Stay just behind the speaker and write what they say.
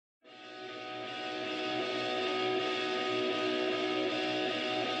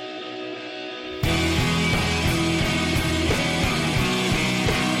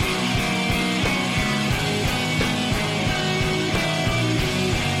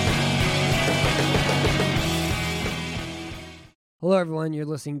Hello, everyone. You're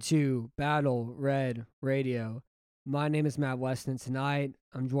listening to Battle Red Radio. My name is Matt Weston. Tonight,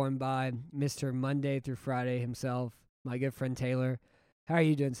 I'm joined by Mr. Monday through Friday himself, my good friend Taylor. How are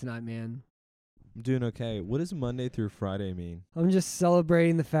you doing tonight, man? I'm doing okay. What does Monday through Friday mean? I'm just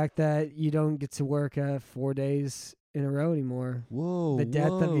celebrating the fact that you don't get to work 4 days in a row anymore. Whoa, The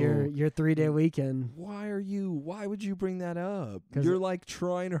death of your 3-day weekend. Why would you bring that up? 'Cause You're like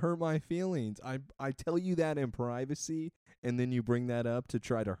trying to hurt my feelings. I tell you that in privacy, and then you bring that up to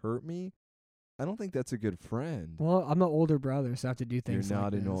try to hurt me? I don't think that's a good friend. Well, I'm an older brother, so I have to do You're things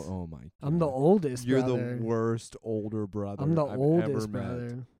not like an this. old. Oh my God. I'm the oldest You're brother. the worst older brother I'm the I've oldest ever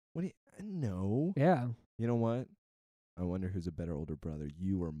brother. met. What do you? No. Yeah. You know what? I wonder who's a better older brother,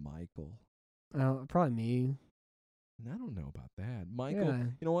 you or Michael. Probably me. And I don't know about that. Michael. Yeah.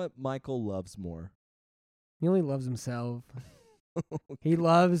 You know what? Michael loves more. He only loves himself. He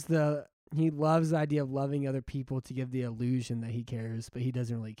loves the idea of loving other people to give the illusion that he cares, but he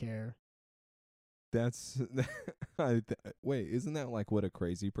doesn't really care. That's wait, isn't that like what a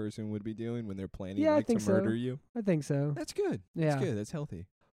crazy person would be doing when they're planning Yeah, I like to think so. murder you? I think so. That's good. Yeah. That's good. That's healthy.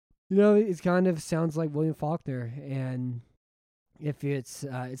 You know, it kind of sounds like William Faulkner, and if it's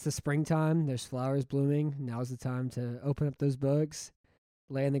the springtime, there's flowers blooming. Now's the time to open up those books,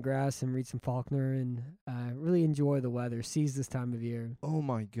 lay in the grass, and read some Faulkner, and really enjoy the weather. Seize this time of year. Oh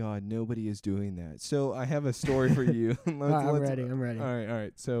my God, nobody is doing that. So I have a story for you. I'm ready. I'm ready. All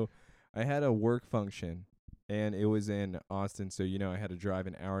right. So I had a work function, and it was in Austin. So I had to drive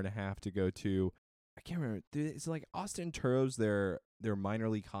an hour and a half to go to. I can't remember. It's like Austin Toros, their minor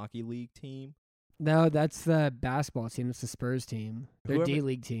league hockey league team. No, that's the basketball team. It's the Spurs team. Their Whoever-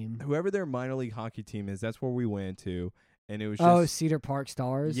 D-League team. Whoever their minor league hockey team is, that's where we went to, and it was just Cedar Park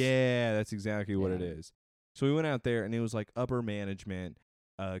Stars. Yeah, that's exactly what it Yeah. is. So we went out there, and it was like upper management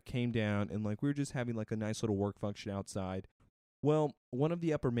came down, and like we were just having like a nice little work function outside. Well, one of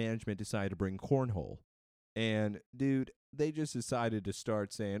the upper management decided to bring cornhole, and dude, they just decided to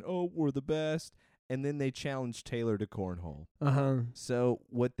start saying, "Oh, we're the best," and then they challenged Taylor to cornhole. So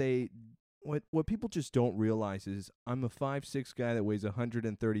what people just don't realize is I'm a 5'6" guy that weighs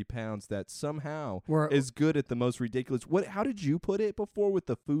 130 pounds that somehow is good at the most ridiculous. How did you put it before with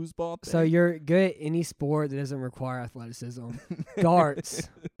the foosball thing? So you're good at any sport that doesn't require athleticism. Darts,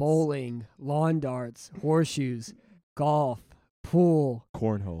 bowling, lawn darts, horseshoes, golf, pool,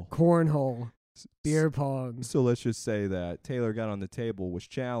 cornhole, beer pong. So let's just say that Taylor got on the table, was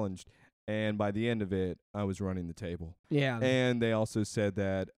challenged, and by the end of it, I was running the table. Yeah. And they also said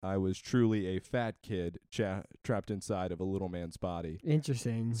that I was truly a fat kid trapped inside of a little man's body.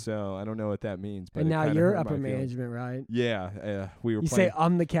 Interesting. So I don't know what that means. But And it now kinda you're hurt upper my feelings. management, right? Yeah. We were You playing. say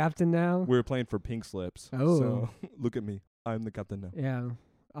I'm the captain now? We were playing for pink slips. Oh. So look at me. I'm the captain now. Yeah.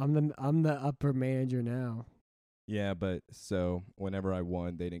 I'm the upper manager now. Yeah, but so whenever I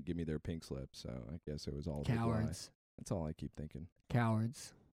won, they didn't give me their pink slip. So I guess it was all a big lie. Cowards. That's all I keep thinking.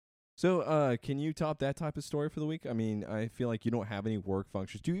 Cowards. So, can you top that type of story for the week? I mean, I feel like you don't have any work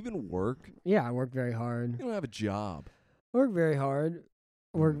functions. Do you even work? Yeah, I work very hard. You don't have a job. Work very hard.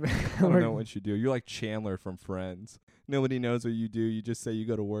 Work. I don't know what you do. You're like Chandler from Friends. Nobody knows what you do. You just say you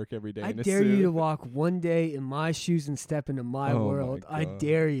go to work every day. I in a dare you suit. to walk one day in my shoes and step into my Oh my world. I God.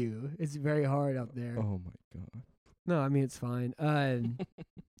 dare you. It's very hard out there. Oh my God. No, I mean it's fine.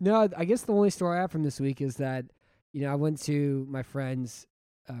 No, I guess the only story I have from this week is that I went to my friend's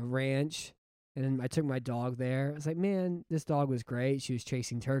ranch and I took my dog there. I was like, man, this dog was great. She was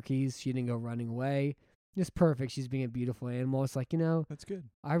chasing turkeys. She didn't go running away. Just perfect. She's being a beautiful animal. It's like That's good.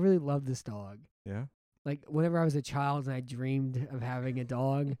 I really love this dog. Yeah. Like whenever I was a child and I dreamed of having a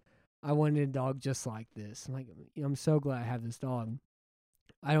dog, I wanted a dog just like this. I'm like, I'm so glad I have this dog.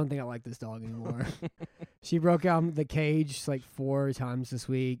 I don't think I like this dog anymore. She broke out the cage like 4 times this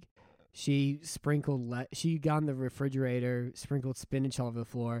week. She she got in the refrigerator, sprinkled spinach all over the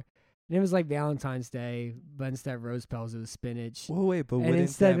floor. And it was like Valentine's Day, but instead of rose petals, it was spinach. Well, wait, but And wouldn't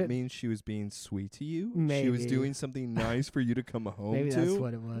instead that of- mean she was being sweet to you? Maybe. She was doing something nice for you to come home Maybe to? that's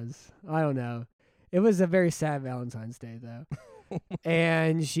what it was. I don't know. It was a very sad Valentine's Day, though.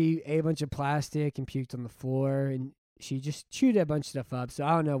 And she ate a bunch of plastic and puked on the floor, and she just chewed a bunch of stuff up. So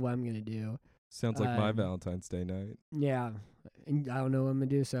I don't know what I'm going to do. Sounds like my Um, Valentine's Day night. Yeah. And I don't know what I'm going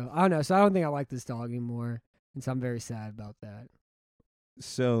to do. So I don't know. So I don't think I like this dog anymore. And so I'm very sad about that.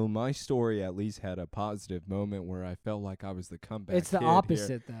 So my story at least had a positive moment where I felt like I was the comeback It's the kid here.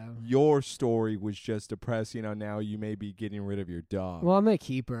 opposite, though. Your story was just depressing. Now you may be getting rid of your dog. Well, I'm going to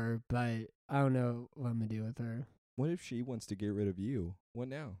keep her, but I don't know what I'm going to do with her. What if she wants to get rid of you? What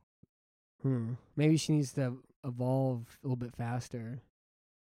now? Maybe she needs to evolve a little bit faster.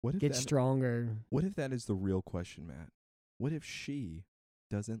 What if Get that, stronger. What if that is the real question, Matt? What if she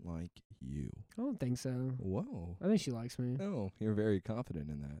doesn't like you? I don't think so. Whoa. I think she likes me. Oh, you're very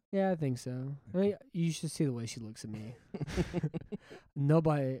confident in that. Yeah, I think so. I mean, you should see the way she looks at me.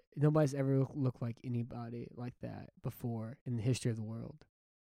 Nobody's ever looked like anybody like that before in the history of the world.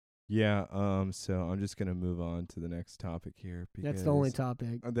 Yeah, so I'm just going to move on to the next topic here. Because That's the only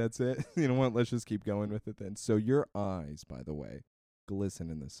topic. That's it? You know what? Let's just keep going with it then. So your eyes, by the way,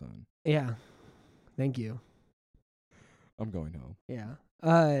 glisten in the sun. Yeah. Thank you. I'm going home. Yeah.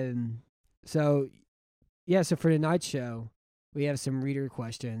 So for tonight's show, we have some reader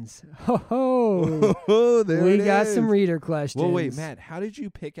questions. Ho ho! Oh, there we it got is. some reader questions. Well, wait, Matt, how did you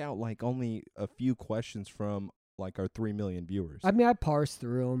pick out like only a few questions from like our 3 million viewers? I mean, I parsed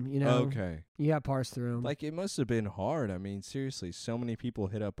through them. You know. Okay. You got to parse through them. Like, it must have been hard. I mean, seriously, so many people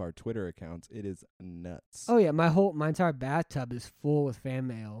hit up our Twitter accounts. It is nuts. Oh yeah, my entire bathtub is full with fan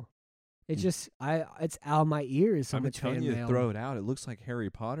mail. It's just it's out of my ears. So I'm much telling fan you, mail. throw it out. It looks like Harry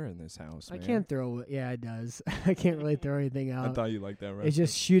Potter in this house. I man. can't throw it. Yeah, it does. I can't really throw anything out. I thought you liked that, right? It's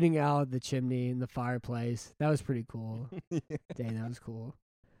just shooting out of the chimney and the fireplace. That was pretty cool. Yeah. Dang, that was cool.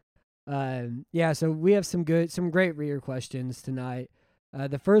 Yeah, so we have some great reader questions tonight.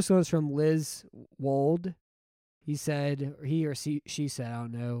 The first one's from Liz Wold. He or she said, I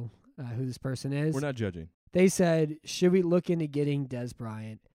don't know who this person is. We're not judging. They said, should we look into getting Des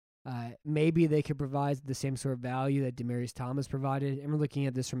Bryant? Maybe they could provide the same sort of value that Demaryius Thomas provided. And we're looking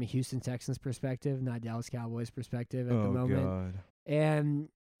at this from a Houston Texans perspective, not Dallas Cowboys perspective at the moment. God. And,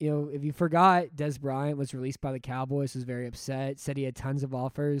 you know, if you forgot, Des Bryant was released by the Cowboys, was very upset, said he had tons of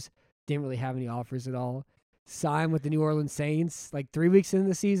offers, didn't really have any offers at all. Signed with the New Orleans Saints like 3 weeks into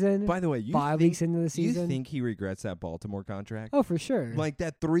the season. By the way, 5 weeks into the season. You think he regrets that Baltimore contract? Oh, for sure. Like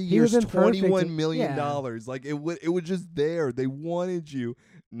that 3 years, would've been perfect. $21 million. Yeah. Like it was just there. They wanted you.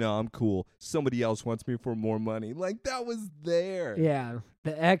 No, I'm cool. Somebody else wants me for more money. Like that was there. Yeah.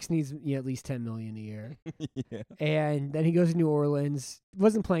 The X needs at least $10 million a year. Yeah. And then he goes to New Orleans,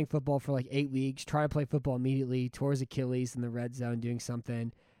 wasn't playing football for like 8 weeks, tried to play football immediately, tore his Achilles in the red zone doing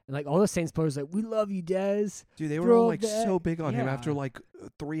something. And like all the Saints players like, we love you, Des. Dude, they were Throw all like that- so big on him yeah. after like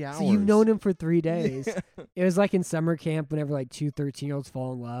 3 hours. So you've known him for 3 days. Yeah. It was like in summer camp whenever like 2 13-year-olds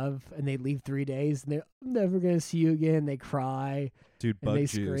fall in love and they leave 3 days and they're never going to see you again. They cry. Dude, And bug they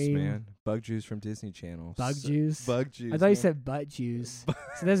juice, scream. man. Bug juice from Disney Channel. Bug juice? Bug juice. I thought you man. said butt juice.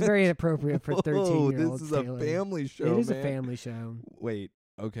 So that's very inappropriate for Whoa, 13-year-olds. this is a family show, It is man. a family show. Wait,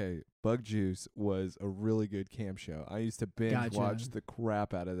 okay. Bug Juice was a really good camp show. I used to binge Gotcha. watch the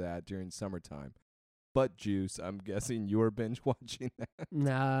crap out of that during summertime. Butt Juice, I'm guessing you were binge watching that.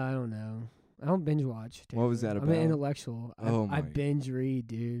 Nah, I don't know. I don't binge watch. What was Taylor. that I'm an about? intellectual. Oh I my- binge read,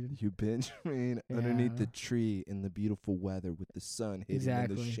 dude. You binge read underneath the Yeah. tree in the beautiful weather with the sun hitting in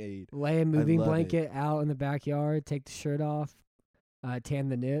Exactly. the shade. Lay a moving love it. blanket out in the backyard, take the shirt off, tan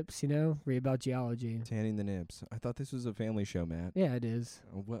the nips, read about geology. Tanning the nips. I thought this was a family show, Matt. Yeah, it is.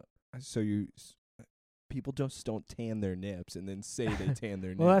 What? So people just don't tan their nips and then say they tan their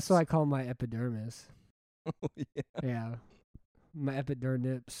nips. Well, that's what I call my epidermis. Oh, yeah. Yeah. My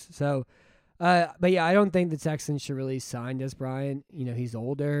epidernips. So, but yeah, I don't think the Texans should really sign Des Bryant. He's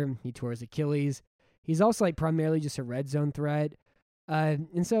older. He tore his Achilles. He's also like primarily just a red zone threat.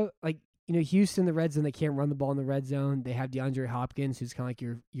 And so like, Houston, the red zone, they can't run the ball in the red zone. They have DeAndre Hopkins, who's kind of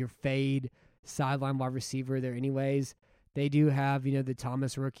like your fade sideline wide receiver there anyways. They do have, the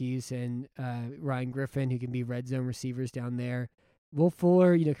Thomas rookies and Ryan Griffin, who can be red zone receivers down there. Will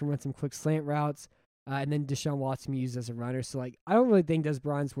Fuller, can run some quick slant routes. And then Deshaun Watson used as a runner. So, like, I don't really think Des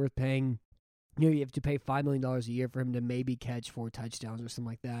Bryant's worth paying. You have to pay $5 million a year for him to maybe catch 4 touchdowns or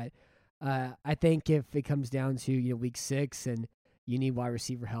something like that. I think if it comes down to, week 6 and you need wide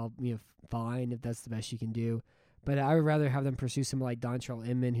receiver help, fine, if that's the best you can do. But I would rather have them pursue someone like Dontrell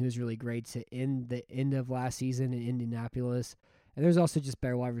Inman, who was really great to end the end of last season in Indianapolis. And there's also just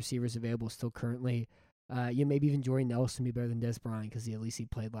better wide receivers available still currently. Maybe even Jordy Nelson would be better than Des Bryant because at least he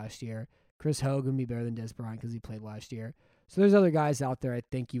played last year. Chris Hogan would be better than Des Bryant because he played last year. So there's other guys out there I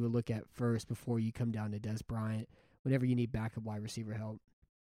think you would look at first before you come down to Des Bryant whenever you need backup wide receiver help.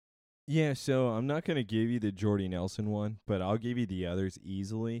 Yeah, so I'm not going to give you the Jordy Nelson one, but I'll give you the others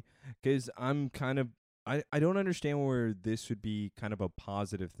easily because I'm kind of I don't understand where this would be kind of a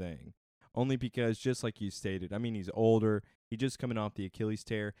positive thing. Only because, just like you stated, I mean, he's older. He's just coming off the Achilles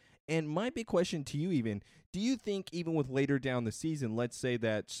tear. And my big question to you even, do you think even with later down the season, let's say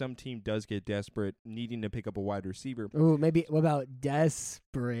that some team does get desperate, needing to pick up a wide receiver? Ooh, maybe, what about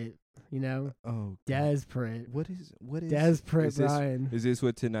desperate, Oh, God. Desperate. What is Desperate is this, Brian. is this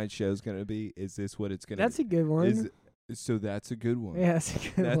what tonight's show is going to be? Is this what it's going to be? That's a good one. So that's a good one. Yeah, that's a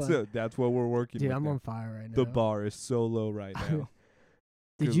good one. That's what we're working Dude, with. I'm now. on fire right now. The bar is so low right now.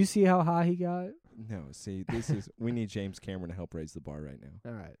 Did you see how high he got? No, see, this is we need James Cameron to help raise the bar right now.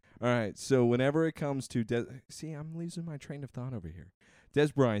 All right. All right, so whenever it comes to see, I'm losing my train of thought over here. Des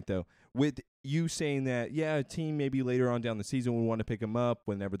Bryant, though, with you saying that, yeah, a team maybe later on down the season will want to pick him up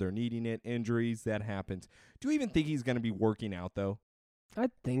whenever they're needing it, injuries, that happens. Do you even think he's going to be working out, though? I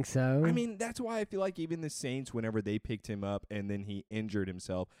think so. I mean, that's why I feel like even the Saints, whenever they picked him up and then he injured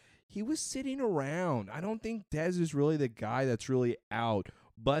himself, he was sitting around. I don't think Dez is really the guy that's really out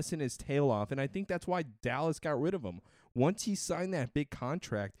busting his tail off, and I think that's why Dallas got rid of him. Once he signed that big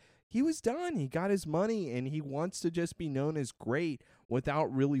contract, he was done. He got his money, and he wants to just be known as great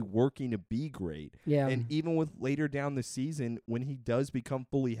without really working to be great. Yeah. And even with later down the season, when he does become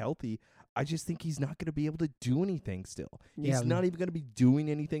fully healthy, I just think he's not going to be able to do anything still. He's not even going to be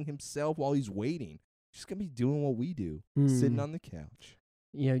doing anything himself while he's waiting. He's just going to be doing what we do, sitting on the couch.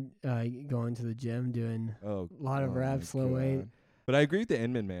 Going to the gym, doing a lot of reps, low weight. But I agree with the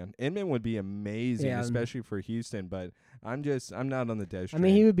Inman, man. Inman would be amazing, especially for Houston, but I'm not on the Dez train. I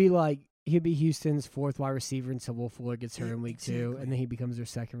mean, he'd be Houston's fourth wide receiver until Will Fuller gets hurt in week 2, and then he becomes their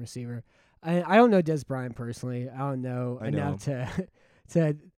second receiver. I don't know Dez Bryant personally. I don't know enough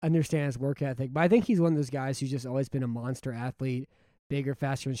to understand his work ethic, but I think he's one of those guys who's just always been a monster athlete, bigger,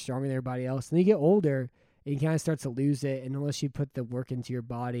 faster, and stronger than everybody else. And then you get older, and you kind of start to lose it, and unless you put the work into your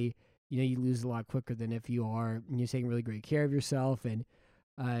body, you lose a lot quicker than if you're taking really great care of yourself, and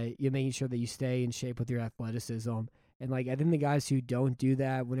you're making sure that you stay in shape with your athleticism. And I think the guys who don't do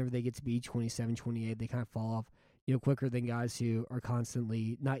that, whenever they get to be 27, 28, they kind of fall off, quicker than guys who are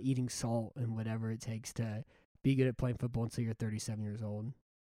constantly not eating salt and whatever it takes to be good at playing football until you're 37 years old.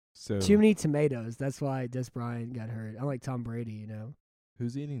 So too many tomatoes. That's why Des Bryant got hurt. I like Tom Brady,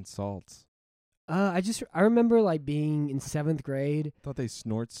 Who's eating salts? I remember being in 7th grade. I thought they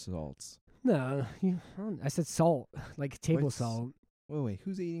snort salts. No, I said salt, like table salt. Wait,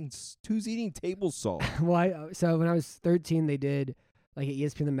 who's eating table salt? So when I was 13, they did at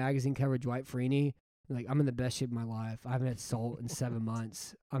ESPN the magazine cover Dwight Freeney. I'm in the best shape of my life. I haven't had salt in 7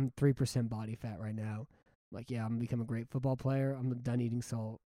 months. I'm 3% body fat right now. I'm gonna become a great football player. I'm done eating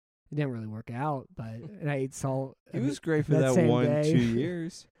salt. It didn't really work out, and I ate salt. He was great for that 1-2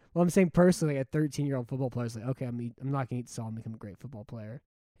 years. Well, I'm saying personally, a 13-year-old football player is okay, I'm not gonna eat salt and become a great football player.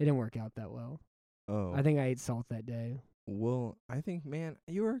 It didn't work out that well. Oh, I think I ate salt that day. Well, I think, man,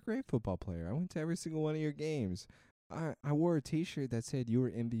 you were a great football player. I went to every single one of your games. I wore a T-shirt that said you were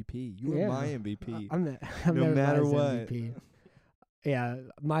MVP. You were my MVP. I'm no matter what. MVP. Yeah,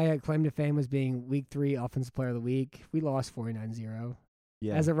 my claim to fame was being Week 3 Offensive Player of the Week. We lost 49-0.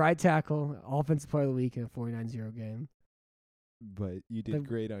 Yeah. As a right tackle, Offensive Player of the Week in a 49-0 game. But you did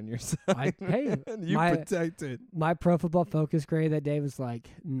great on your side. You protected. My Pro Football Focus grade that day was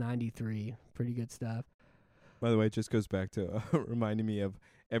 93. Pretty good stuff. By the way, it just goes back to reminding me of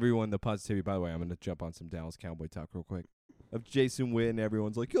everyone, the positivity. By the way, I'm going to jump on some Dallas Cowboy talk real quick. Of Jason Witten,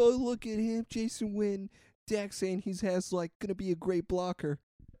 everyone's like, oh, look at him, Jason Witten. Dak saying he's going to be a great blocker.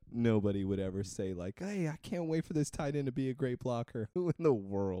 Nobody would ever say, hey, I can't wait for this tight end to be a great blocker. Who in the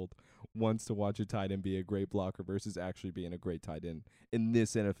world wants to watch a tight end be a great blocker versus actually being a great tight end in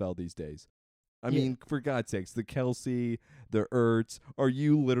this NFL these days? I mean, for God's sakes, the Kelsey, the Ertz, are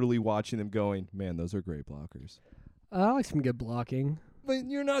you literally watching them going, man, those are great blockers? I like some good blocking. But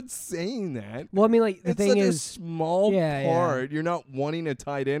you're not saying that. Well, I mean, the thing is, it's such a small part. You're not wanting a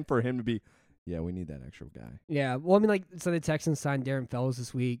tight end for him to be, we need that extra guy. Yeah, well, I mean, so the Texans signed Darren Fells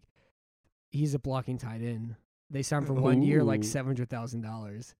this week. He's a blocking tight end. They signed for 1 year,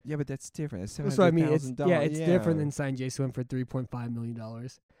 $700,000. Yeah, but that's different. That's what I mean. It's different than signing Jason Witten for $3.5 million.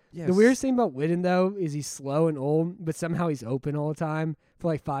 Yes. The weirdest thing about Witten, though, is he's slow and old, but somehow he's open all the time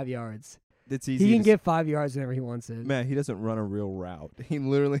for 5 yards. That's easy. He can get 5 yards whenever he wants it. Man, he doesn't run a real route. He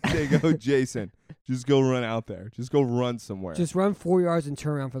literally, they go, Jason, just go run out there. Just go run somewhere. Just run 4 yards and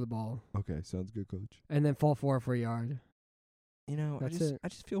turn around for the ball. Okay, sounds good, Coach. And then fall forward for a yard. I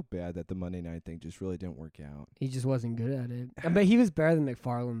just feel bad that the Monday night thing just really didn't work out. He just wasn't good at it. But he was better than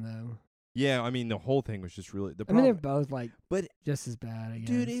McFarland, though. Yeah, I mean, the whole thing was just really... they're both, just as bad, I guess.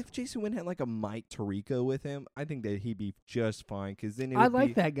 Dude, if Jason Witten had, a Mike Tirico with him, I think that he'd be just fine, because then I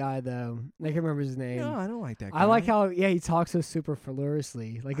like that guy, though. I can't remember his name. No, I don't like that guy. I like how, he talks so super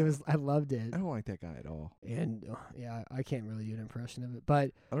fliriously. I loved it. I don't like that guy at all. And, I can't really do an impression of it,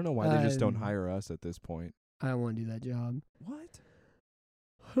 but... I don't know why they just don't hire us at this point. I don't want to do that job. What?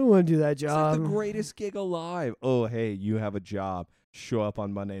 I don't want to do that It's like job. the greatest gig alive. Oh, hey, you have a job. Show up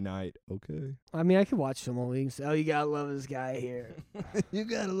on Monday night. Okay. I mean, I could watch some leagues. Oh, you gotta love this guy here. You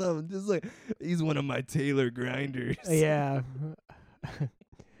gotta love him. Just like he's one of my Taylor grinders. Yeah.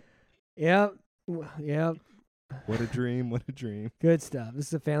 Yep. Yep. What a dream. What a dream. Good stuff. This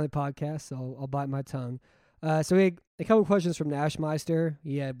is a family podcast, so I'll bite my tongue. So we had a couple questions from Nashmeister.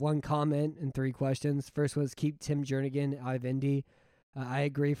 He had one comment and 3 questions. First was keep Tim Jernigan out of Indy. I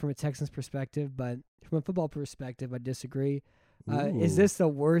agree from a Texans perspective, but from a football perspective, I disagree. Is Ooh. this the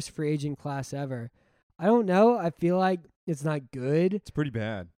worst free agent class ever? I don't know. I feel like it's not good, It's pretty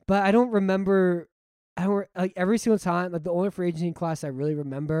bad. but I don't remember. Like every single time. Like the only free agency class I really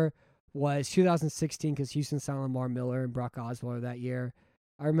remember was 2016 because Houston signed Lamar Miller and Brock Osweiler that year.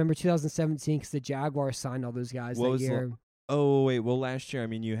 I remember 2017 because the Jaguars signed all those guys What that was year. Oh, wait. Well, last year, I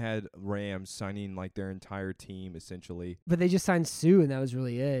mean, you had Rams signing like their entire team essentially. But they just signed Sue, and that was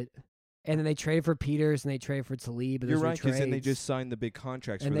really it. And then they traded for Peters and they traded for Talib. But You're those were right, because then they trades. just signed the big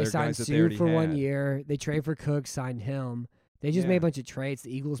contracts and for they their signed guys that they Sue already for had. 1 year. They traded for Cook, signed him. They just made Yeah. a bunch of trades.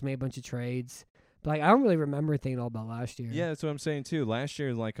 The Eagles made a bunch of trades. But like I don't really remember thinking all about last year. Yeah, that's what I'm saying too. Last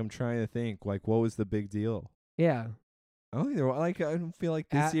year, like I'm trying to think, like what was the big deal? Yeah. I don't either. Like I don't feel like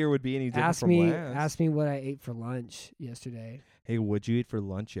this A- year would be any different Ask from me last. what I ate for lunch yesterday. Hey, what'd you eat for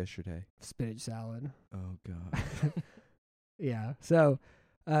lunch yesterday? Spinach salad. Oh God. Yeah. So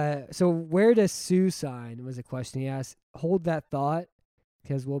where does Sue sign was a question he asked. Hold that thought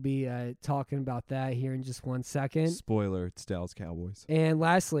because we'll be talking about that here in just 1 second. Spoiler: it's Dallas Cowboys. And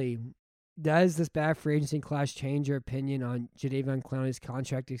lastly, does this bad free agency class change your opinion on Jadeveon Clowney's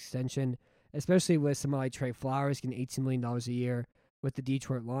contract extension, especially with somebody like Trey Flowers getting $18 million a year with the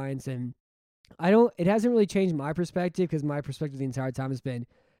Detroit Lions? And it hasn't really changed my perspective because my perspective the entire time has been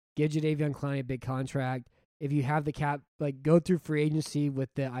give Jadeveon Clowney a big contract. If you have the cap, like go through free agency with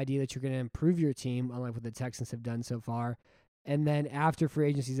the idea that you're going to improve your team, unlike what the Texans have done so far. And then after free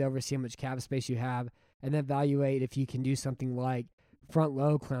agency is over, see how much cap space you have, and then evaluate if you can do something like front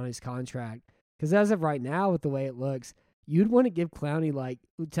load Clowney's contract. Because as of right now, with the way it looks, you'd want to give Clowney, like,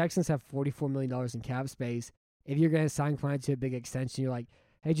 the Texans have $44 million in cap space. If you're going to sign Clowney to a big extension, you're like,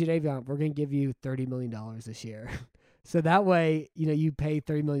 hey, Jadeveon, we're going to give you $30 million this year. So that way, you pay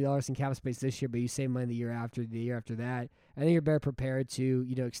 $30 million in cap space this year, but you save money the year after that. I think you're better prepared to,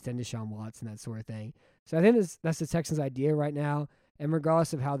 extend Deshaun Watson, that sort of thing. So I think that's the Texans' idea right now. And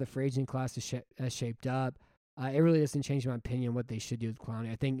regardless of how the free agent class is shaped up, it really doesn't change my opinion on what they should do with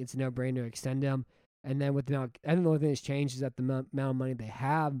Clowney. I think it's a no-brainer to extend him. And then with the amount, I think the only thing that's changed is that the amount of money they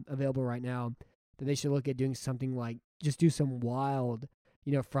have available right now, that they should look at doing something like just do some wild,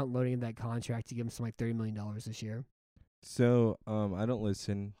 front loading of that contract to give him some like $30 million this year. So, I don't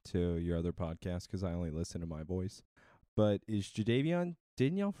listen to your other podcast because I only listen to my voice. But is Jadeveon?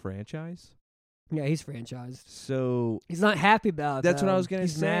 Didn't y'all franchise? Yeah, he's franchised. So He's not happy about it. That's what I though. was gonna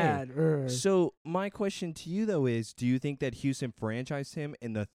He's say. mad. Urgh. So my question to you though is, do you think that Houston franchised him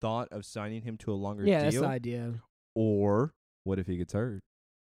in the thought of signing him to a longer Yeah, that's deal? the idea. Or what if he gets hurt?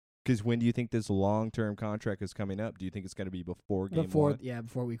 Because when do you think this long-term contract is coming up? Do you think it's going to be before game one?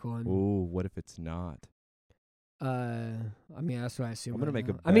 Before week 1. Ooh, what if it's not? I mean, that's what I assume. I'm gonna right make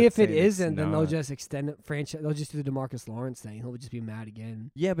a now. I mean, bet if it saying it's isn't, then they'll not. just extend it. They'll just do the DeMarcus Lawrence thing. He'll just be mad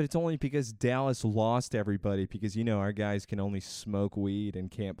again. Yeah, but it's only because Dallas lost everybody because, our guys can only smoke weed and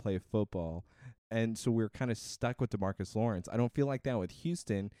can't play football. And so we're kind of stuck with DeMarcus Lawrence. I don't feel like that with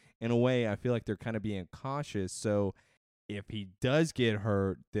Houston. In a way, I feel like they're kind of being cautious. So if he does get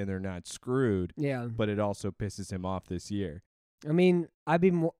hurt, then they're not screwed. Yeah, But it also pisses him off this year. I mean, I'd be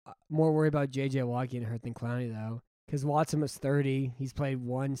more worried about J.J. Watt getting hurt than Clowney though, because Watson was 30. He's played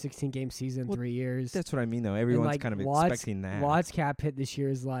one 16-game season in Well, 3 years. That's what I mean, though. Everyone's like, kind of Watt's- expecting that. Watt's cap hit this year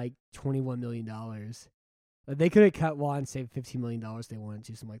is like $21 million. Like, they could have cut Watt and saved $15 million if they wanted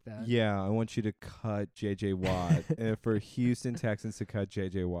to, something like that. Yeah, I want you to cut J.J. Watt. For Houston Texans to cut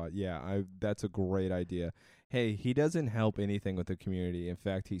J.J. Watt. Yeah, that's a great idea. Hey, he doesn't help anything with the community. In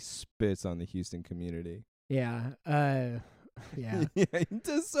fact, he spits on the Houston community. Yeah. Yeah. Yeah, he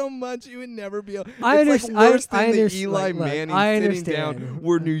does so much you would never be able. I It's underst- like worse I than the underst- Eli like, look, Manning I sitting down understand.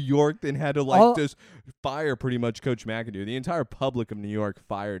 where New York then had to All- just fire pretty much Coach McAdoo. The entire public of New York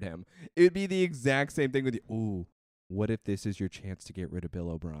fired him. It would be the exact same thing with you. Ooh, what if this is your chance to get rid of Bill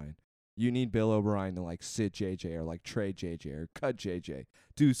O'Brien? You need Bill O'Brien to like sit JJ or like trade JJ or cut JJ.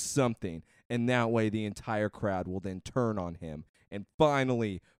 Do something. And that way the entire crowd will then turn on him. And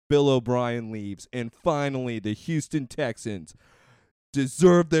finally, Bill O'Brien leaves. And finally, the Houston Texans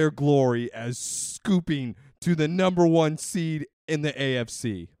deserve their glory as scooping to the number 1 seed in the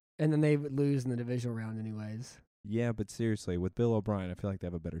AFC. And then they would lose in the divisional round anyways. Yeah, but seriously, with Bill O'Brien, I feel like they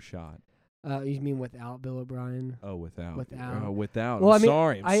have a better shot. You mean without Bill O'Brien? Oh, without. Without. Without. Well, I'm I mean,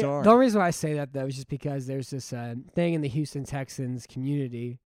 sorry. I'm sorry. The only reason why I say that though is just because there's this thing in the Houston Texans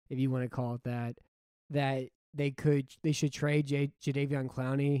community, if you want to call it that, that they should trade Jadeveon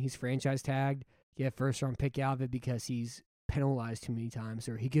Clowney. He's franchise tagged, get a first round pick out of it because he's penalized too many times,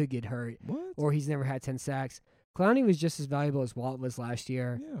 or he could get hurt, What? or he's never had 10 sacks. Clowney was just as valuable as Watt was last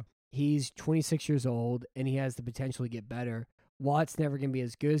year. Yeah. He's 26 years old, and he has the potential to get better. Watt's never going to be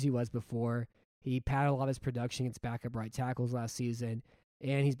as good as he was before. He padded a lot of his production against backup right tackles last season,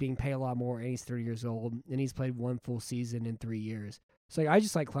 and he's being paid a lot more, and he's 30 years old, and he's played one full season in 3 years. So I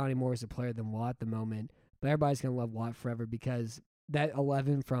just like Clowney more as a player than Watt at the moment, but everybody's going to love Watt forever because that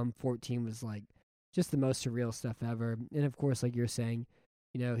 11 from 14 was like just the most surreal stuff ever. And of course, like you're saying,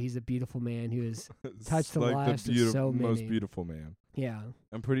 he's a beautiful man who has touched the lives of so many. Most beautiful man. Yeah.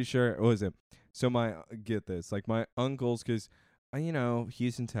 I'm pretty sure. What was it? So get this. Like my uncles, because,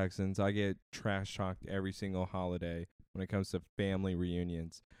 Houston Texans, I get trash talked every single holiday when it comes to family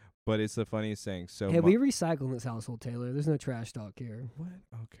reunions. But it's the funniest thing. So hey, we recycle in this household, Taylor. There's no trash talk here. What?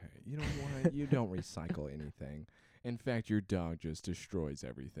 Okay. You know what? You don't recycle anything. In fact, your dog just destroys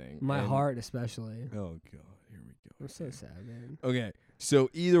everything. My heart, especially. Oh, God. Here we go. I'm so sad, man. Okay. So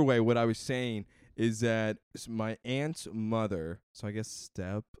either way, what I was saying is that my aunt's mother, so I guess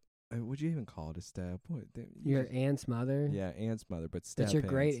would you even call it a step? What? Your aunt's mother? Yeah, aunt's mother, but step. That's your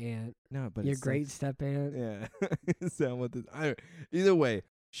great aunt. No, but your it's great step aunt? Yeah. Is that what either way,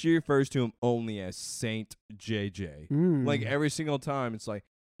 she refers to him only as Saint JJ. Like every single time, it's like,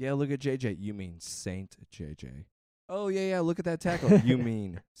 yeah, look at JJ. You mean Saint JJ. Oh, yeah, look at that tackle. You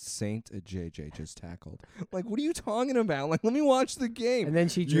mean Saint JJ just tackled. Like, what are you talking about? Like, let me watch the game. And then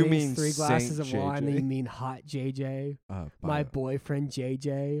she You drinks mean 3 glasses Saint of wine, and JJ? you mean hot JJ? My boyfriend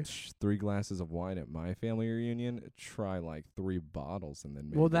JJ. 3 glasses of wine at my family reunion. Try like 3 bottles and then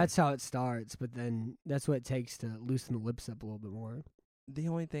maybe. Well, that's how it starts, but then that's what it takes to loosen the lips up a little bit more. The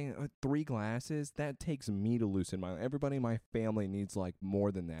only thing, 3 glasses, that takes me to loosen my. Everybody in my family needs like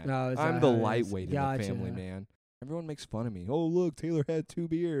more than that. Oh, I'm the lightweight in the family, man. Everyone makes fun of me. Oh, look, Taylor had 2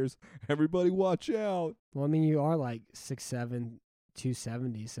 beers. Everybody watch out. Well, I mean, you are like 6'7",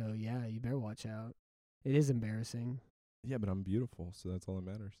 270, so yeah, you better watch out. It is embarrassing. Yeah, but I'm beautiful, so that's all that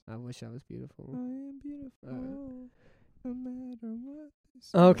matters. I wish I was beautiful. I am beautiful, no matter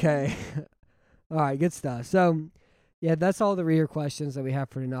what. Okay. All right, good stuff. So, yeah, that's all the reader questions that we have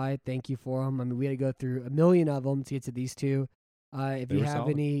for tonight. Thank you for them. I mean, we had to go through a million of them to get to these 2. If you have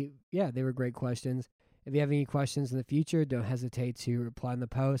any, they were great questions. If you have any questions in the future, don't hesitate to reply in the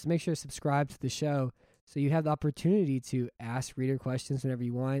post. Make sure to subscribe to the show so you have the opportunity to ask reader questions whenever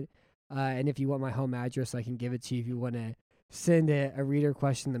you want. And if you want my home address, I can give it to you if you want to send a reader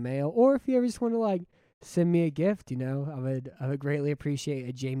question in the mail. Or if you ever just want to like send me a gift, I would greatly appreciate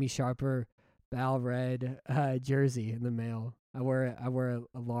a Jamie Sharper Ball Red jersey in the mail. I wear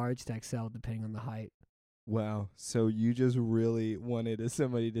a large to XL depending on the height. Wow. So you just really wanted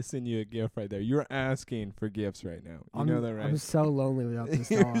somebody to send you a gift right there. You're asking for gifts right now. You know that, right? I'm so lonely without this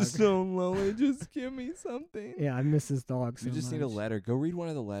dog. You're so lonely. Just give me something. Yeah, I miss this dog so much. You just much. need a letter. Go read one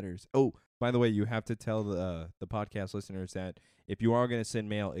of the letters. Oh, by the way, you have to tell the podcast listeners that if you are going to send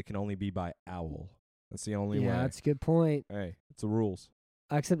mail, it can only be by owl. That's the only way. Yeah, that's a good point. Hey, it's the rules.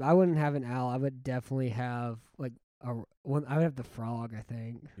 Except I wouldn't have an owl. I would definitely have like I would have the frog, I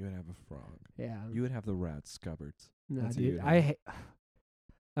think. You would have a frog. Yeah. You would have the rat's cupboards. No, That's dude. I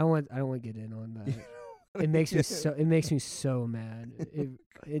don't want to get in on that. It makes me so mad.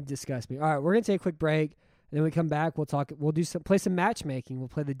 It disgusts me. All right, we're gonna take a quick break, and then we come back. We'll play some matchmaking. We'll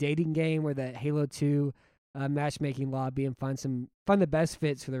play the dating game or the Halo 2 matchmaking lobby and find the best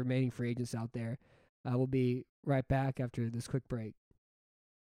fits for the remaining free agents out there. We'll be right back after this quick break.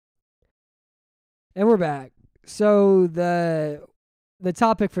 And we're back. So the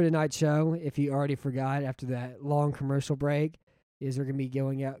topic for tonight's show, if you already forgot after that long commercial break, is we're going to be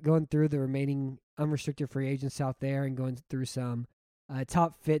going through the remaining unrestricted free agents out there and going through some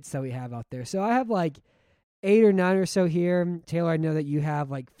top fits that we have out there. So I have like 8 or 9 or so here. Taylor, I know that you have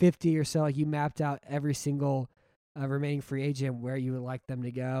like 50 or so. Like you mapped out every single remaining free agent where you would like them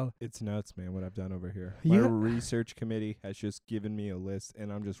to go. It's nuts, man, what I've done over here. My research committee has just given me a list,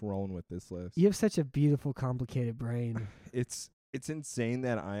 and I'm just rolling with this list. You have such a beautiful, complicated brain. It's insane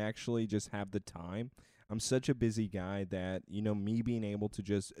that I actually just have the time. I'm such a busy guy that, me being able to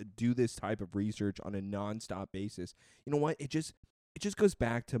just do this type of research on a nonstop basis, you know what? It just goes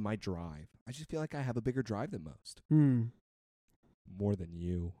back to my drive. I just feel like I have a bigger drive than most. More than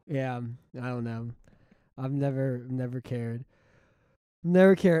you. Yeah, I don't know. I've never cared.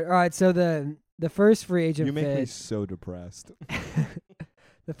 Never cared. All right, so the the first free agent You make me fit. so depressed.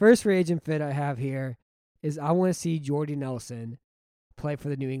 The first free agent fit I have here is I want to see Jordy Nelson play for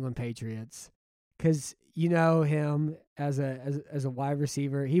the New England Patriots, because you know him as a wide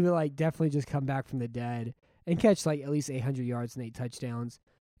receiver. He would like definitely just come back from the dead and catch like at least 800 yards and 8 touchdowns.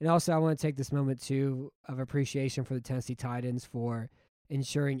 And also, I want to take this moment too of appreciation for the Tennessee Titans for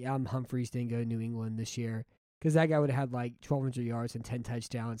ensuring Adam Humphries didn't go to New England this year, because that guy would have had like 1,200 yards and 10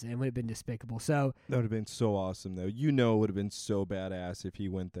 touchdowns, and it would have been despicable. So That would have been so awesome, though. You know, it would have been so badass if he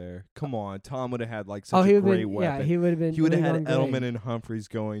went there. Come on, Tom would have had like such he a would great been, weapon. yeah, he would have been. He would have had gone Edelman great. and Humphreys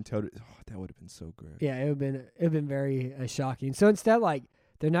going toe. Oh, that would have been so great. Yeah, it would have been very shocking. So instead, like,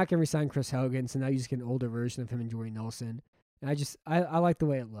 they're not going to resign Chris Hogan, so now you just get an older version of him and Jordy Nelson. And I like the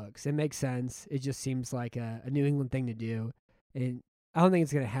way it looks. It makes sense. It just seems like a New England thing to do, and I don't think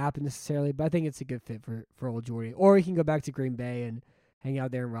it's going to happen necessarily, but I think it's a good fit for old Jordy. Or he can go back to Green Bay and hang out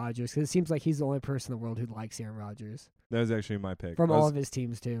with Aaron Rodgers, because it seems like he's the only person in the world who likes Aaron Rodgers That was actually my pick. from all of his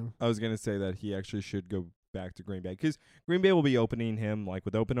teams too. I was going to say that he actually should go back to Green Bay, because Green Bay will be opening him like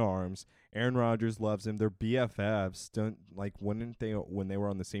with open arms. Aaron Rodgers loves him. They're BFFs. When they were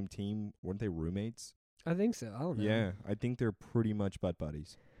on the same team, weren't they roommates? I think so. I don't know. Yeah, I think they're pretty much butt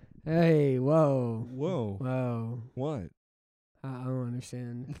buddies. Hey, whoa. Whoa. What? I don't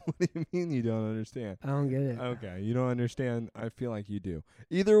understand. What do you mean you don't understand? I don't get it. Okay, you don't understand. I feel like you do.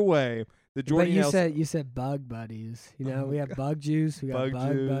 Either way, the But Jordy Nelson you said bug buddies. You know, Oh, we have God. bug juice. We got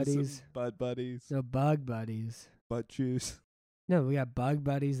bug juice, buddies. butt buddies, No, bug buddies. butt juice. No, we got bug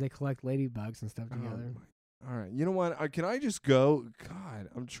buddies. They collect ladybugs and stuff Oh, together. all right, you know what? Can I just go? God,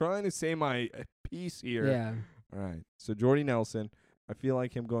 I'm trying to say my piece here. Yeah. All right. So Jordy Nelson, I feel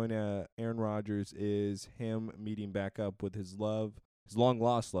like him going to Aaron Rodgers is him meeting back up with his long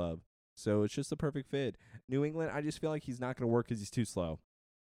lost love. So it's just the perfect fit. New England, I just feel like he's not going to work because he's too slow.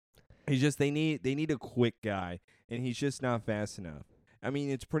 They need a quick guy, and he's just not fast enough. I mean,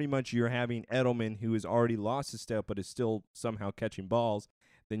 it's pretty much you're having Edelman, who has already lost his step but is still somehow catching balls.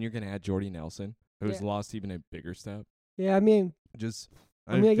 Then you're going to add Jordy Nelson, who's Yeah. lost even a bigger step. Yeah, I mean,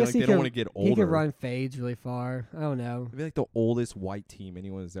 I I feel guess like he they don't could- want to get older. he could run fades really far. I don't know. It'd be like the oldest white team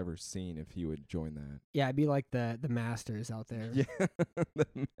anyone has ever seen if he would join that. Yeah, it'd be like the Masters out there. Yeah, the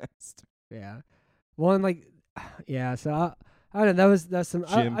Master. Yeah. Well, and like, yeah. So I don't know. That's some.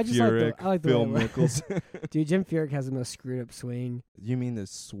 Jim I just Furyk, I like the Phil way it looks. Mickelson. Dude, Jim Furyk has the most screwed up swing. You mean the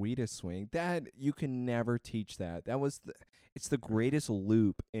sweetest swing? That you can never teach that. It's the greatest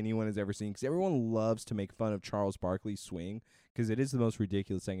loop anyone has ever seen, because everyone loves to make fun of Charles Barkley's swing because it is the most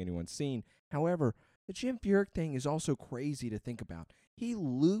ridiculous thing anyone's seen. However, the Jim Furyk thing is also crazy to think about. He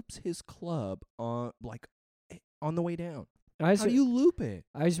loops his club on the way down. How do you loop it?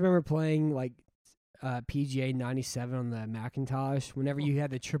 I just remember playing like PGA 97 on the Macintosh. Whenever you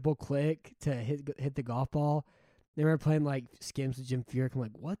had the triple click to hit the golf ball, I remember playing like skims with Jim Furyk. I'm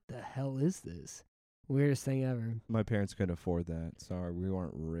like, what the hell is this? Weirdest thing ever. My parents couldn't afford that. Sorry, we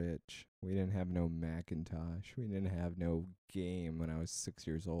weren't rich. We didn't have no Macintosh. We didn't have no game when I was 6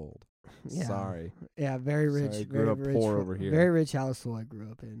 years old. Yeah. Sorry. Yeah, very rich. Sorry, very grew up rich, poor over here. Very rich household I grew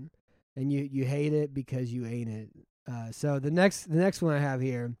up in, and you hate it because you ain't it. So the next one I have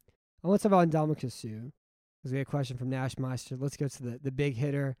here, I want to talk about Ndamukong Suh. There's a question from Nash Meister. Let's go to the big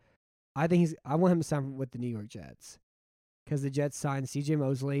hitter. I want him to sign with the New York Jets, because the Jets signed C.J.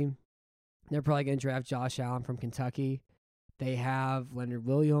 Mosley. They're probably going to draft Josh Allen from Kentucky. They have Leonard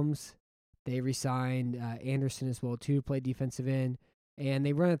Williams. They re-signed Anderson as well too, play defensive end. And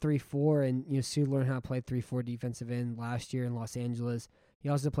they run a 3-4, and Suh learned how to play 3-4 defensive end last year in Los Angeles. He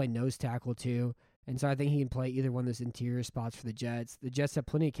also played nose tackle too, and so I think he can play either one of those interior spots for the Jets. The Jets have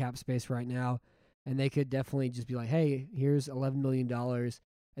plenty of cap space right now, and they could definitely just be like, hey, here's $11 million.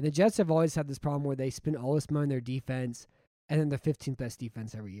 And the Jets have always had this problem where they spend all this money on their defense, and then they're 15th best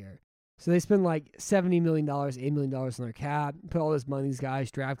defense every year. So they spend like $70 million, $8 million on their cap, put all this money in these guys,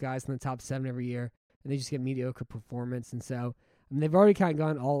 draft guys in the top 7 every year, and they just get mediocre performance. And so they've already kind of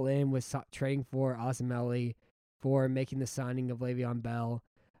gone all in with trading for Osamele, for making the signing of Le'Veon Bell.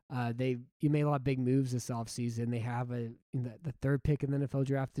 You made a lot of big moves this offseason. They have the 3rd pick in the NFL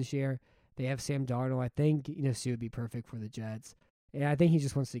draft this year. They have Sam Darnold. I think Suh would be perfect for the Jets. And I think he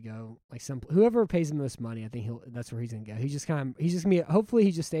just wants to go like whoever pays him the most money. I think that's where he's gonna go. He's just gonna be. Hopefully,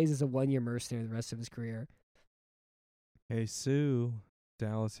 he just stays as a 1-year mercenary the rest of his career. Hey, Sue.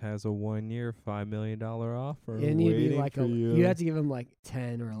 Dallas has a 1-year, $5 million offer. It need to be waiting like for you. you have to give him like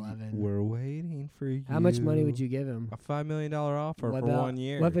 10 or 11. We're waiting for you. How much money would you give him? A $5 million offer What for about- 1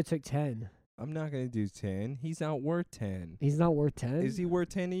 year. What if it took 10? I'm not gonna do 10. He's not worth 10. He's not worth 10. Is he worth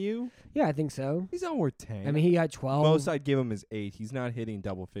 10 to you? Yeah, I think so. He's not worth 10. I mean, he got 12. Most I'd give him is 8. He's not hitting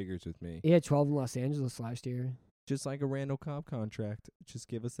double figures with me. He had 12 in Los Angeles last year. Just like a Randall Cobb contract. Just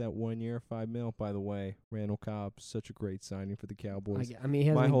give us that 1 year, $5 million. By the way, Randall Cobb, such a great signing for the Cowboys. I mean, he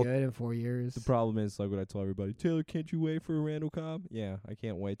hasn't been good in 4 years. The problem is, like what I tell everybody, Taylor, can't you wait for Randall Cobb? Yeah, I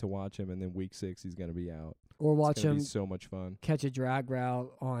can't wait to watch him, and then week 6 he's gonna be out. Or watch It's gonna him be so much fun. catch a drag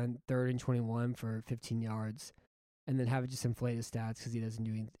route on 3rd and 21 for 15 yards, and then have it just inflate his stats because he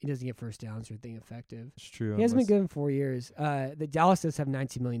doesn't get first downs or anything effective. It's true. He hasn't been good in 4 years. The Dallas does have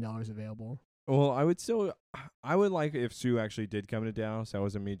 $19 million available. Well, I would like if Sue actually did come to Dallas. That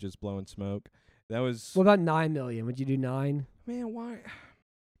wasn't me just blowing smoke. That was. What about $9 million? Would you do 9? Man, why?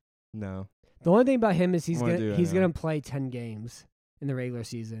 No. The only thing about him is he's I'm gonna do gonna it now. play 10 games in the regular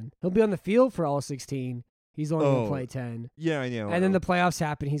season. He'll be on the field for all 16. He's only gonna play 10. Yeah, I know. And then the playoffs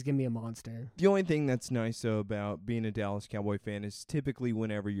happen. He's gonna be a monster. The only thing that's nice though about being a Dallas Cowboy fan is typically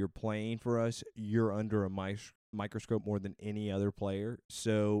whenever you're playing for us, you're under a microscope more than any other player.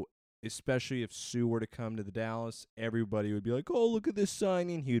 So especially if Sue were to come to the Dallas, everybody would be like, "Oh, look at this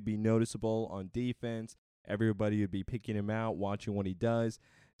signing." He would be noticeable on defense. Everybody would be picking him out, watching what he does.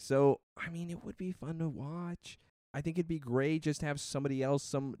 So, I mean, it would be fun to watch. I think it'd be great just to have somebody else,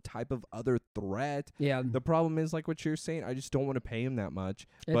 some type of other threat. Yeah. The problem is, like what you're saying, I just don't want to pay him that much.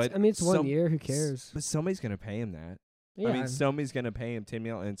 It's 1 year. Who cares? But somebody's going to pay him that. Yeah. I mean, somebody's going to pay him $10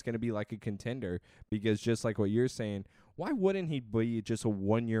 million, and it's going to be like a contender because just like what you're saying, why wouldn't he be just a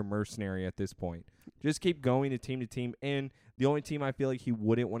 1 year mercenary at this point? Just keep going to team, and the only team I feel like he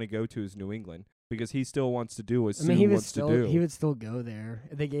wouldn't want to go to is New England because he still wants to do what Sue wants to do. He would still go there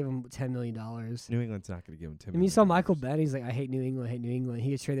if they gave him $10 million. New England's not going to give him $10 million. I mean, you saw Michael Bennett. He's like, I hate New England. He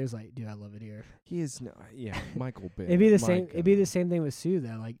gets traded. He's like, dude, I love it here. He is not. Yeah, Michael Bennett. It'd be the same. It'd be the same thing with Sue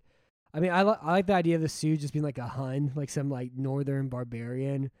though. Like, I mean, I like the idea of the Sioux just being like a Hun, like some like northern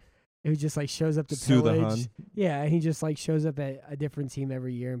barbarian who just like shows up to Sue the pillage. Hun. Yeah, and he just like shows up at a different team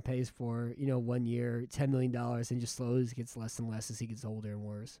every year and pays for 1 year $10 million and just slowly gets less and less as he gets older and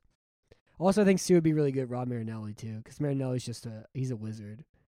worse. Also, I think Sue would be really good at Rob Marinelli too, because Marinelli's just he's a wizard.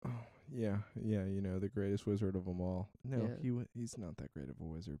 Oh, yeah, the greatest wizard of them all. No, Yeah. he's not that great of a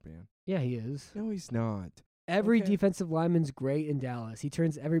wizard, man. Yeah, he is. No, he's not. Every Okay. defensive lineman's great in Dallas. He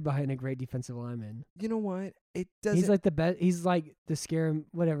turns everybody into a great defensive lineman. You know what? It doesn't. He's like the best. He's like the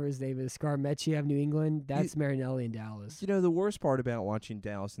whatever his name is, Scarmecci of New England. That's Marinelli in Dallas. You know, the worst part about watching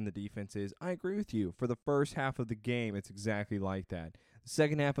Dallas in the defense is, I agree with you. For the first half of the game, it's exactly like that. The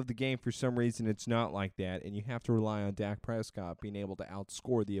second half of the game, for some reason, it's not like that, and you have to rely on Dak Prescott being able to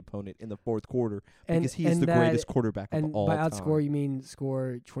outscore the opponent in the fourth quarter because he is the greatest quarterback of all time. And by outscore, you mean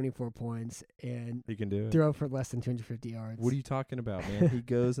score 24 points and He can do it. throw for less than 250 yards. What are you talking about, man? He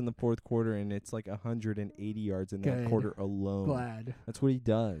goes in the fourth quarter, and it's like 180 yards in that Good. quarter alone. Glad. That's what he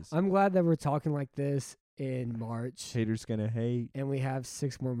does. I'm glad that we're talking like this in March. Haters gonna hate. And we have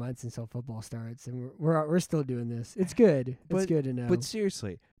 6 more months until football starts, and we're still doing this. It's good. It's good to know. But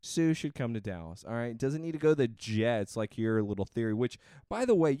seriously, Sue should come to Dallas. All right, doesn't need to go to the Jets like your little theory. Which, by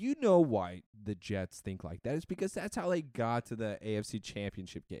the way, you know why the Jets think like that is because that's how they got to the AFC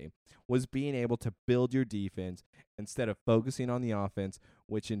Championship game, was being able to build your defense instead of focusing on the offense.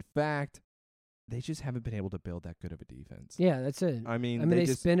 Which, in fact, they just haven't been able to build that good of a defense. Yeah, that's it. I mean, they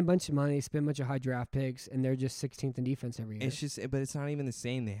spend a bunch of money, spend a bunch of high draft picks, and they're just 16th in defense every year. It's just, but it's not even the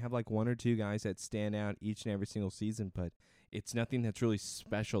same. They have like one or two guys that stand out each and every single season, but it's nothing that's really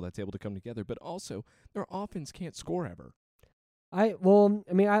special that's able to come together. But also, their offense can't score ever.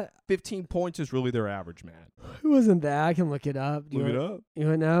 15 points is really their average, Matt. It wasn't that. I can look it up. Look it up. You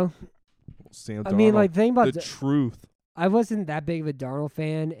want to know? Sam I mean, Darnold, like, think about the truth. I wasn't that big of a Darnold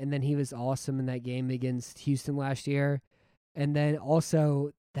fan, and then he was awesome in that game against Houston last year. And then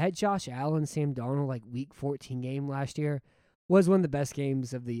also that Josh Allen, Sam Darnold, like Week 14 game last year was one of the best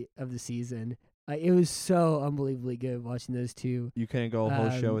games of the season. It was so unbelievably good watching those two. You can't go a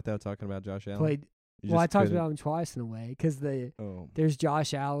whole show without talking about Josh Allen. Played. You Well, I just talked couldn't. about him twice in a way because there's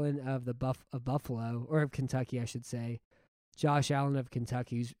Josh Allen of the of Buffalo, or of Kentucky, I should say. Josh Allen of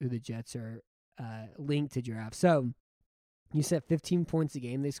Kentucky, who the Jets are linked to draft. So you said 15 points a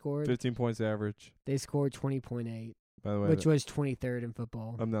game they scored. 15 points average. They scored 20.8, By the way, which was 23rd in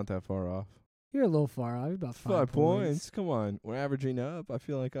football. I'm not that far off. You're a little far off, about 5 points. Come on, we're averaging up. I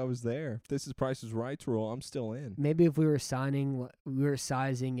feel like I was there. If this is Price is Right rule, I'm still in. Maybe if we were sizing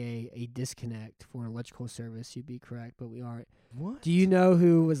a disconnect for an electrical service, you'd be correct, but we aren't. What? Do you know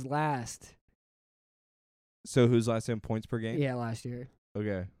who was last? So who's last in points per game? Yeah, last year.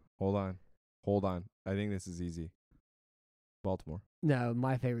 Okay, hold on. I think this is easy. Baltimore. No,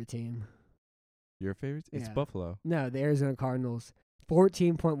 my favorite team. Your favorite? It's Yeah. Buffalo. No, the Arizona Cardinals.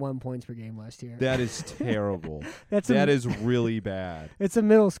 14.1 points per game last year. That is terrible. That That is really bad. It's a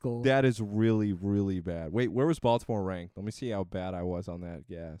middle school. That is really, really bad. Wait, where was Baltimore ranked? Let me see how bad I was on that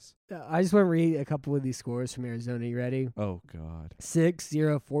guess. I just want to read a couple of these scores from Arizona. You ready? Oh, God.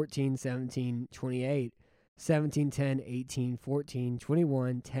 6-0, 14, 17, 28, 17, 10, 18, 14,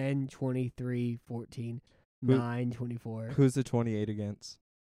 21, 10, 23, 14, Who- 9, 24. Who's the 28 against?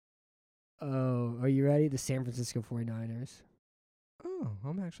 Oh, are you ready? The San Francisco 49ers. Oh,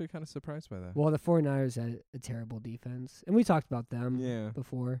 I'm actually kind of surprised by that. Well, the 49ers had a terrible defense. And we talked about them Yeah.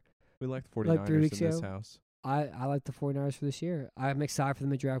 before. We like the like 49ers 3 weeks in this ago. house. I like the 49ers for this year. I'm excited for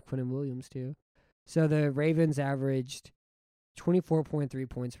them to draft Quentin Williams, too. So the Ravens averaged 24.3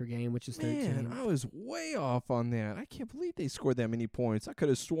 points per game, which is 13. Man, I was way off on that. I can't believe they scored that many points. I could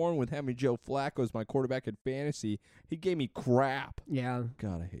have sworn with having Joe Flacco as my quarterback in fantasy, he gave me crap. Yeah.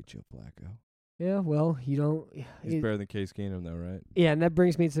 God, I hate Joe Flacco. Yeah, well, you don't... He's better than Case Keenum, though, right? Yeah, and that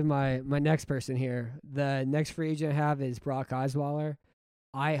brings me to my next person here. The next free agent I have is Brock Osweiler.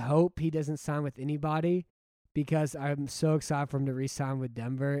 I hope he doesn't sign with anybody because I'm so excited for him to re-sign with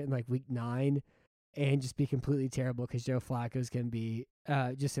Denver in like week 9 and just be completely terrible because Joe Flacco's going to be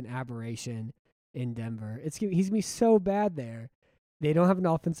just an aberration in Denver. He's going to be so bad there. They don't have an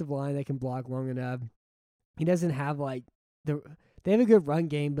offensive line that can block long enough. He doesn't have like they have a good run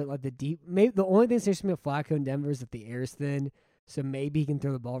game, but like maybe the only thing that's interesting about Flacco in Denver is that the air is thin, so maybe he can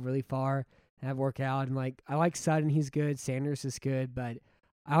throw the ball really far and have work out. And like I like Sutton, he's good. Sanders is good, but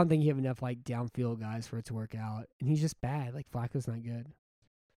I don't think you have enough like downfield guys for it to work out. And he's just bad. Like Flacco's not good.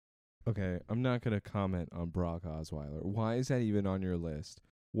 Okay, I'm not going to comment on Brock Osweiler. Why is that even on your list?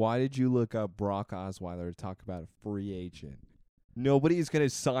 Why did you look up Brock Osweiler to talk about a free agent? Nobody's going to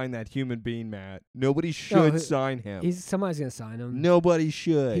sign that human being, Matt. Nobody should sign him. Somebody's gonna sign him. Nobody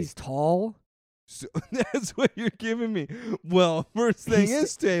should. He's tall. So that's what you're giving me. Well, first thing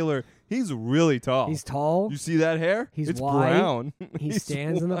is, Taylor, he's really tall. He's tall. You see that hair? He's it's wide. brown. He He's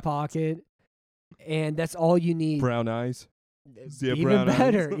stands in the pocket, and that's all you need. Brown eyes. Does he have Even brown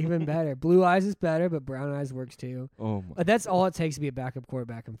better, eyes? even better. Blue eyes is better, but brown eyes works too. Oh my. That's all it takes to be a backup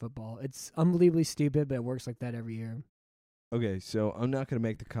quarterback in football. It's unbelievably stupid, but it works like that every year. Okay, so I'm not going to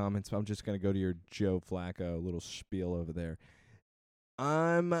make the comments, but I'm just going to go to your Joe Flacco little spiel over there.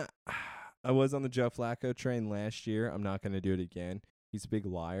 I was on the Joe Flacco train last year. I'm not going to do it again. He's a big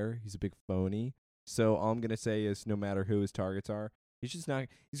liar. He's a big phony. So all I'm going to say is no matter who his targets are, he's just not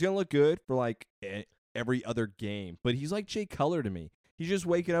 – he's going to look good for, like, every other game. But he's like Jay Cutler to me. He's just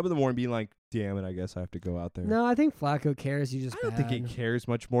waking up in the morning being like, damn it, I guess I have to go out there. No, I think Flacco cares. He's just I don't think he cares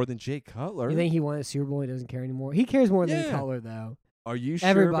much more than Jay Cutler. You think he won a Super Bowl? He doesn't care anymore. He cares more than Yeah. Cutler, though. Are you sure?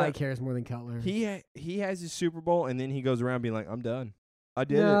 Everybody cares more than Cutler. He has his Super Bowl, and then he goes around being like, I'm done. I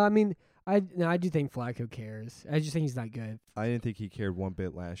did no, it. I mean, I do think Flacco cares. I just think he's not good. I didn't think he cared one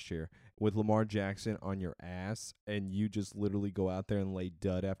bit last year. With Lamar Jackson on your ass, and you just literally go out there and lay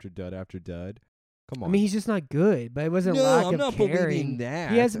dud after dud after dud. Come on. I mean, he's just not good, but it wasn't no, lack I'm of not caring. believing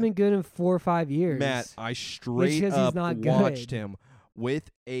that. He hasn't been good in 4 or 5 years. Matt, I straight because up he's not watched good. him with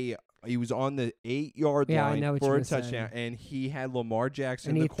he was on the 8-yard Yeah, I line know what for you're a gonna say. touchdown, and he had Lamar Jackson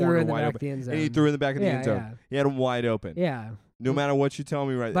and in he the threw corner in the wide back open. of the end zone. And he threw in the back of the Yeah, end zone. yeah. He had him wide open. Yeah. No matter what you tell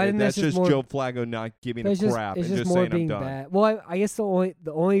me right But I there, think that's that's just just more- Joe Flacco not giving a It's just, crap it's and just just more saying I'm being done. bad. Well, I guess the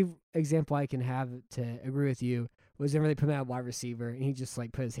only example I can have to agree with you was when they put him out wide receiver and he just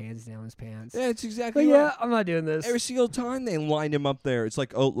like put his hands down his pants. Yeah, it's But exactly yeah, right. I'm not doing this. Every single time they lined him up there, it's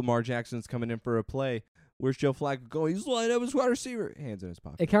like, oh, Lamar Jackson's coming in for a play. Where's Joe Flacco going? He's lined up his wide receiver. Hands in his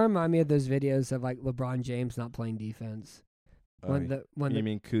pocket. It kind of reminded me of those videos of like LeBron James not playing defense. When you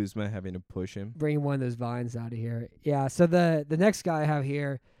mean Kuzma having to push him? bringing one of those vines out of here. Yeah. So the next guy I have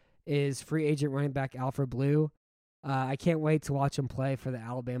here is free agent running back Alfred Blue. I can't wait to watch him play for the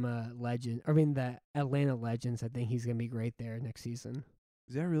the Atlanta Legends. I think he's gonna be great there next season.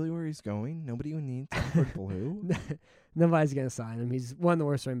 Is that really where he's going? Nobody needs Alfred Blue. Nobody's gonna sign him. He's one of the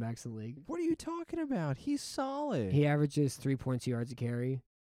worst running backs in the league. What are you talking about? He's solid. He averages 3.2 yards a carry.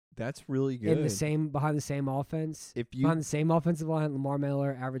 That's really good. Behind the same offense. If you Behind the same offensive line, Lamar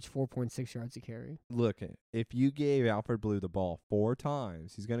Miller averaged 4.6 yards a carry. look, if you gave Alfred Blue the ball 4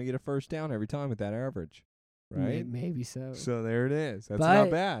 times, he's going to get a first down every time with that average, right? Maybe so. So there it is. That's not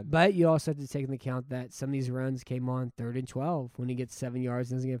bad. But you also have to take into account that some of these runs came on 3rd and 12 when he gets 7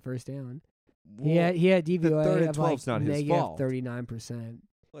 yards and doesn't get a first down. He had DVOA 3rd and of 12's like not his negative fault. 39%.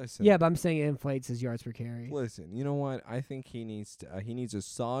 Listen. Yeah, but I'm saying it inflates his yards per carry. Listen, you know what? I think he needs a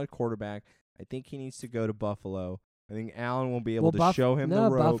solid quarterback. I think he needs to go to Buffalo. I think Allen won't be able to show him no,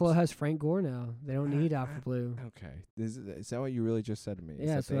 the ropes. Buffalo has Frank Gore now. They don't need Alfred Blue. Okay. Is that what you really just said to me? Yeah, Is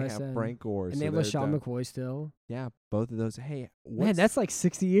that's that what they I have said. Frank Gore. And so they have they're LaShawn done. McCoy still. Yeah, both of those. Hey, Man, that's like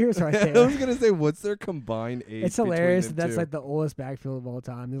 60 years right I there. was going to say, what's their combined age? It's hilarious. between That them that's two? like the oldest backfield of all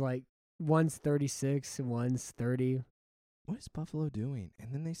time. They're like one's 36 and one's 30. What is Buffalo doing?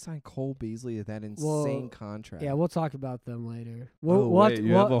 And then they signed Cole Beasley to that insane Well, contract. Yeah, we'll talk about them later. Oh, We'll wait,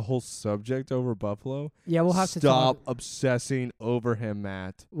 you have a whole subject over Buffalo? yeah, we'll have to Stop talk. obsessing over him,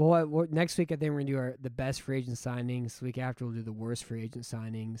 Matt. Well, next week I think we're gonna do the best free agent signings. The week after we'll do the worst free agent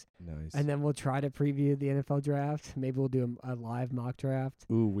signings, Nice. and then we'll try to preview the NFL draft. Maybe we'll do a live mock draft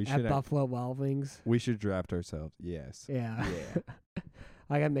Ooh, we at should Buffalo Wild Wings. we should draft ourselves. Yes. Yeah, Yeah.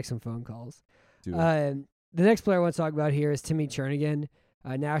 I gotta make some phone calls. Do it. The next player I want to talk about here is Timmy Jernigan.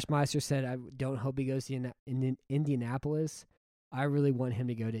 Nash Meister said, I don't hope he goes to Indianapolis. I really want him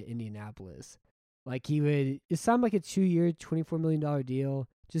to go to Indianapolis. Like it sounded like a 2-year, $24 million deal.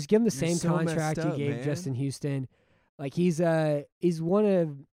 Just give him the same so contract messed up, he gave man. Justin Houston. Like he's one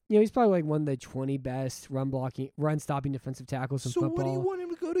of, he's probably like one of the 20 best run stopping defensive tackles in So football. what do you want him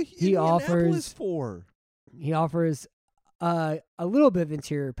to go to He Indianapolis for? He offers a little bit of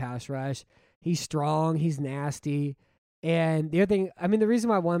interior pass rush. He's strong. He's nasty. And the other thing, the reason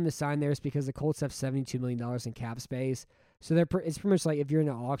why I want him to sign there is because the Colts have $72 million in cap space. So it's pretty much like if you're in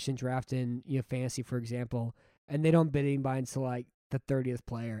an auction drafting, fantasy, for example, and they don't bid anybody until like the 30th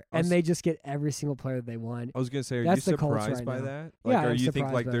player, and they just get every single player that they want. I was gonna say, are That's you the Colts surprised right by now. that? Yeah, Like, or I'm you think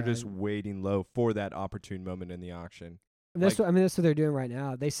surprised like by they're that. just waiting low for that opportune moment in the auction? That's what they're doing right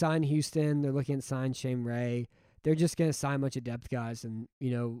now. They signed Houston. They're looking to sign Shane Ray. They're just going to sign a bunch of depth guys, and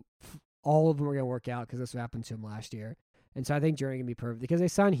all of them are going to work out because that's what happened to him last year. And so I think Jernigan can be perfect because they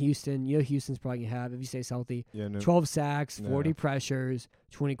signed Houston. Houston's probably going to have, if he stays healthy, 12 sacks, 40 pressures,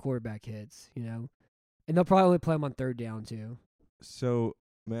 20 quarterback hits. And they'll probably only play him on third down too. So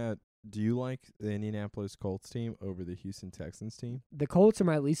Matt, do you like the Indianapolis Colts team over the Houston Texans team? The Colts are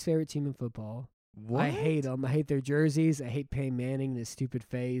my least favorite team in football. What? I hate them. I hate their jerseys. I hate Peyton Manning and his stupid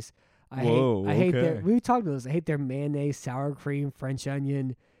face. I Whoa, hate their. okay. We talked about this. I hate their mayonnaise, sour cream, French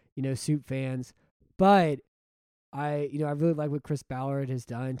onion, soup fans. But I really like what Chris Ballard has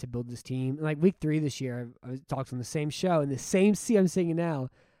done to build this team. And like week 3 this year, I talked on the same show in the same seat I'm singing now.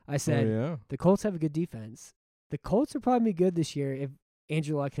 I said yeah. the Colts have a good defense. The Colts will probably be good this year if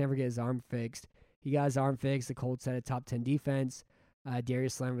Andrew Luck can ever get his arm fixed. He got his arm fixed. The Colts had a top 10 defense.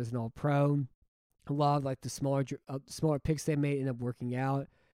 Darius Leonard was an All-Pro. A lot of like the smaller picks they made end up working out,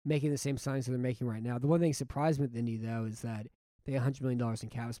 making the same signings that they're making right now. The one thing that surprised me with Indy though is that they had $100 million in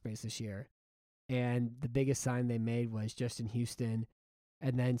cap space this year, and the biggest sign they made was Justin Houston,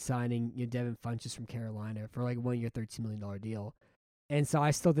 and then signing Devin Funchess from Carolina for like a 1-year, $13 million deal. And so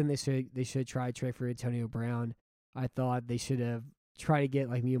I still think they should try to trade for Antonio Brown. I thought they should have tried to get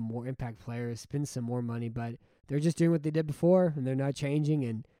like more impact players, spend some more money, but they're just doing what they did before, and they're not changing.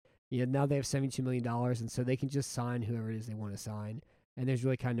 And now they have $72 million, and so they can just sign whoever it is they want to sign. And there's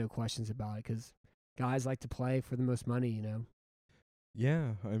really kind of no questions about it because guys like to play for the most money,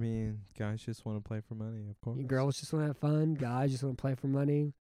 Yeah, guys just want to play for money, of course. Girls just want to have fun. Guys just want to play for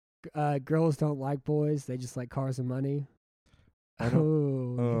money. Girls don't like boys. They just like cars and money.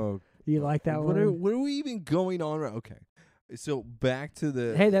 Oh, you like that what one? What are we even going on? Okay, so back to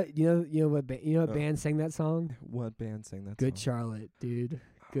the Hey, that what band sang that song? what band sang that? Good song? Charlotte, dude.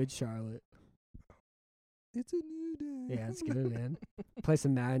 Good Charlotte. It's a new day. Yeah, it's good, man. Play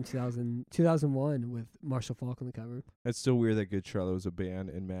some Madden 2001 with Marshall Falk on the cover. It's still weird that Good Charlotte was a band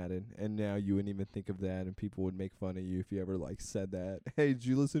in Madden, and now you wouldn't even think of that, and people would make fun of you if you ever said that. Hey, did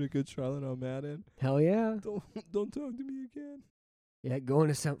you listen to Good Charlotte on Madden? Hell yeah. Don't talk to me again. Yeah, going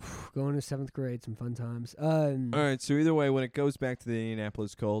to 7th grade, some fun times. All right, so either way, when it goes back to the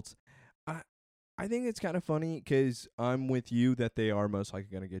Indianapolis Colts, I think it's kind of funny because I'm with you that they are most likely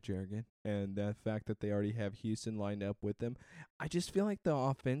going to get Jernigan, and the fact that they already have Houston lined up with them. I just feel like the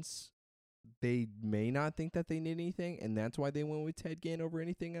offense, they may not think that they need anything, and that's why they went with Ted Ginn over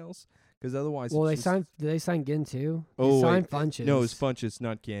anything else. Because otherwise, well, did they signed Ginn too? Oh, they signed wait, Funchess. No, it's Funchess,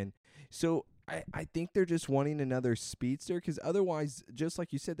 not Ginn. So I think they're just wanting another speedster because otherwise, just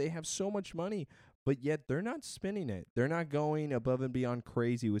like you said, they have so much money, but yet they're not spending it. They're not going above and beyond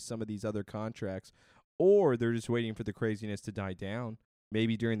crazy with some of these other contracts, or they're just waiting for the craziness to die down.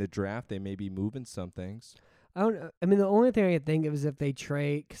 Maybe during the draft, they may be moving some things. The only thing I can think of is if they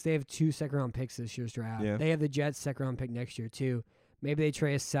trade, because they have 2 second-round picks this year's draft. Yeah. They have the Jets' second-round pick next year, too. Maybe they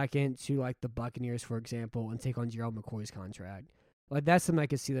trade a second to, the Buccaneers, for example, and take on Gerald McCoy's contract. That's something I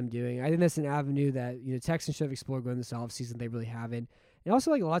could see them doing. I think that's an avenue that, Texans should have explored going this offseason. They really haven't. And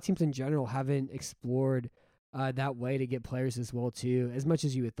also, a lot of teams in general haven't explored that way to get players as well too, as much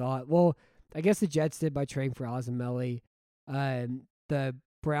as you had thought. Well, I guess the Jets did by trading for Osamele. The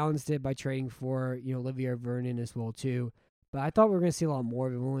Browns did by trading for Olivier Vernon as well too. But I thought we were going to see a lot more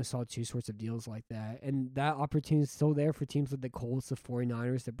of it. We only saw two sorts of deals like that. And that opportunity is still there for teams like the Colts, the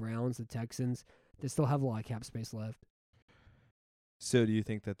 49ers, the Browns, the Texans. They still have a lot of cap space left. So do you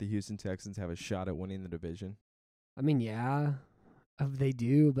think that the Houston Texans have a shot at winning the division? I mean, yeah, they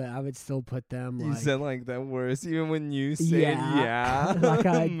do, but I would still put them You like... said like that worse even when you said yeah. Like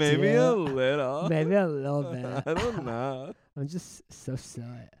I Maybe did. a little. Maybe a little bit. I don't know. I'm just so silly.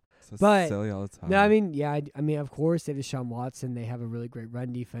 So But- silly all the time. No, I mean, yeah, I mean, of course, they have Deshaun Watson. They have a really great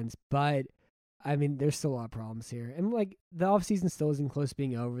run defense, but I mean, there's still a lot of problems here. And like the offseason still isn't close to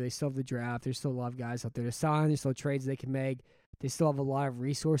being over. They still have the draft. There's still a lot of guys out there to sign. There's still trades they can make. They still have a lot of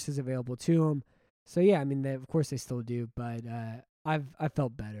resources available to them. So yeah, I mean, of course they still do. But I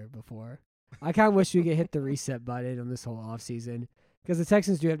felt better before. I kind of wish we could hit the reset button on this whole offseason because the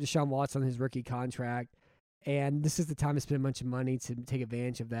Texans do have Deshaun Watson on his rookie contract. And this is the time to spend a bunch of money to take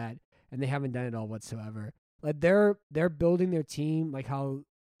advantage of that, and they haven't done it all whatsoever. Like they're building their team like how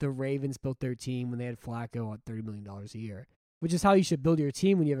the Ravens built their team when they had Flacco at $30 million a year, which is how you should build your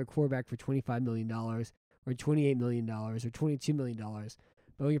team when you have a quarterback for $25 million or $28 million or $22 million.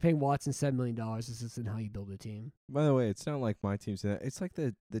 But when you're paying Watson $7 million, this isn't how you build a team. By the way, it's not like my team's doing that. It's like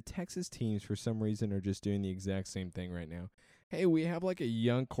the Texas teams for some reason are just doing the exact same thing right now. Hey, we have like a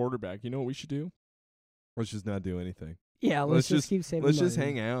young quarterback. You know what we should do? Let's just not do anything. Yeah, let's just keep saving Let's money. just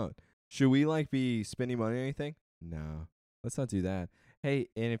hang out. Should we like be spending money or anything? No. Let's not do that. Hey,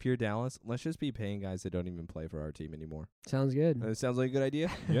 and if you're Dallas, let's just be paying guys that don't even play for our team anymore. Sounds good. Sounds like a good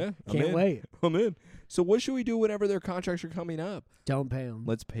idea. Yeah. I'm Can't in. wait. I'm in. So what should we do whenever their contracts are coming up? Don't pay them.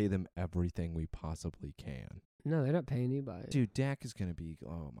 Let's pay them everything we possibly can. No, they're not paying anybody. Dude, Dak is going to be,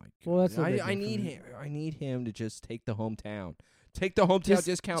 oh my God. Well, that's what they I do need for him. I need him to just take the hometown. Take the hometown Just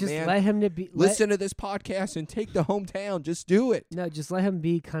discount, just man. let him to be. Listen to this podcast and take the hometown. Just do it. No, just let him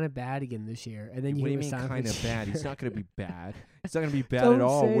be kind of bad again this year, and then What do you you mean sign kind of bad? He's not going to be bad. He's not going to be bad Don't at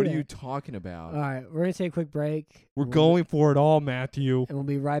all. say What are that. you talking about? All right, we're gonna take a quick break. We're We'll- going for it all, Matthew. and we'll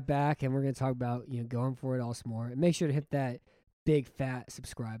be right back, and we're gonna talk about going for it all some more. And make sure to hit that big fat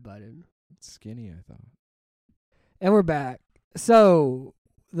subscribe button. Skinny, I thought. And we're back. So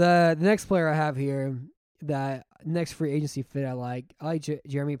the next player I have here, that next free agency fit I like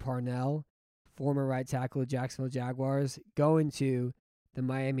Jeremy Parnell, former right tackle of Jacksonville Jaguars, going to the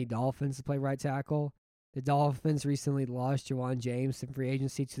Miami Dolphins to play right tackle. The Dolphins recently lost Jawan James in free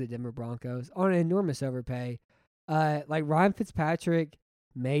agency to the Denver Broncos on an enormous overpay. Like Ryan Fitzpatrick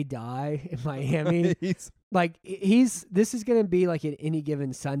may die in Miami. This is gonna be like an any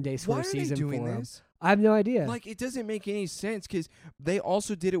given Sunday sort Why of are they season doing for him. this? I have no idea. Like, it doesn't make any sense because they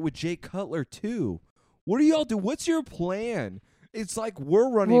also did it with Jay Cutler, too. What do y'all do? What's your plan? It's like we're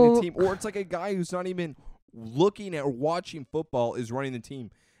running a team, or it's like a guy who's not even looking at or watching football is running the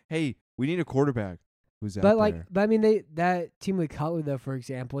team. Hey, we need a quarterback. Who's out there? But I mean, that team with Cutler, though, for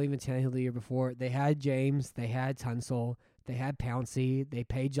example, even Tannehill the year before, they had James, they had Tunsil, they had Pouncey, they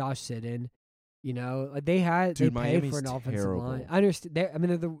paid Josh Sidden. Like they Dude, paid Miami's for an offensive terrible. line. I understand.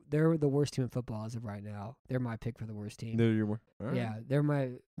 They're the worst team in football as of right now. They're my pick for the worst team. No, you're more. All right. Yeah,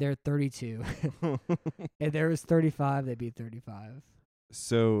 they're 32. And there was 35. They beat 35.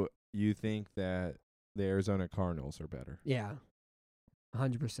 So you think that the Arizona Cardinals are better? Yeah,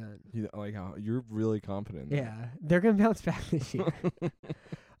 100%. You're really confident. In Yeah, they're gonna bounce back this year.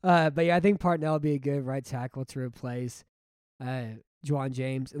 But yeah, I think Parnell would be a good right tackle to replace Juwan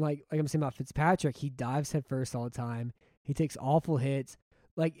James. And like I'm saying about Fitzpatrick, he dives head first all the time. He takes awful hits.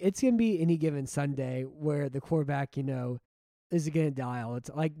 Like it's gonna be any given Sunday where the quarterback, is gonna dial. It's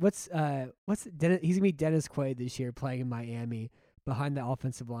like what's Dennis, he's gonna be Dennis Quaid this year playing in Miami behind the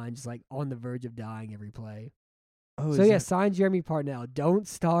offensive line, just like on the verge of dying every play. Oh, So yeah, sign Jeremy Parnell. Don't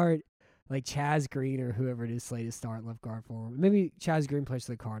start like Chaz Green or whoever it is slated to start left guard for him. Maybe Chaz Green plays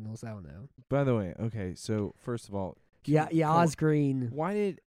for the Cardinals. I don't know. By the way, okay. So first of all, Oz Green. why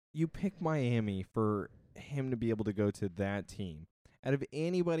did you pick Miami for him to be able to go to that team? Out of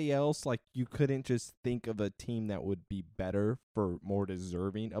anybody else, like you couldn't just think of a team that would be better for more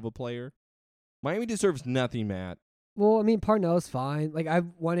deserving of a player. Miami deserves nothing, Matt. Well, I mean, Parnell's fine. Like, I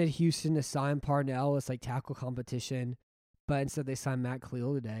wanted Houston to sign Parnell as like tackle competition, but instead they signed Matt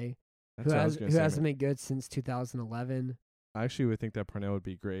Khalil today, That's who what I was gonna say, hasn't man. been good since 2011. I actually would think that Parnell would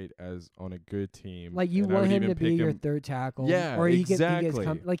be great as on a good team. Like, you and I want would him even to be pick your him- third tackle. Yeah, or he exactly.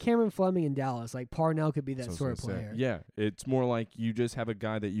 gets like Cameron Fleming in Dallas. Like, Parnell could be that That's sort what of I was gonna player. say. Yeah, it's more like you just have a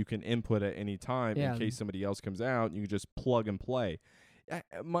guy that you can input at any time Yeah. in case somebody else comes out. You can just plug and play.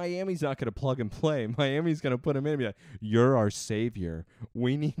 Miami's not going to plug and play. Miami's going to put him in and be like, you're our savior.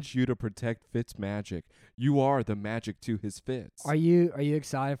 We need you to protect Fitzmagic. You are the magic to his Fitz. Are you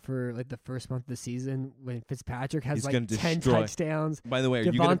excited for like the first month of the season when Fitzpatrick has He's like gonna 10 destroy. touchdowns? By the way, are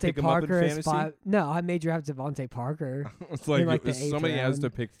you going to Devontae pick him Parker up in is fantasy? No, I made draft Devontae Parker. It's like, like, the somebody 8th has to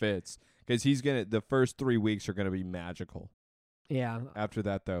round. pick Fitz because he's going to, the first 3 weeks are going to be magical. Yeah. After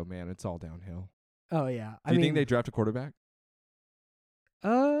that, though, man, it's all downhill. Oh yeah. Do you think they draft a quarterback? I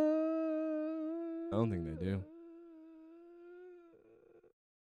don't think they do.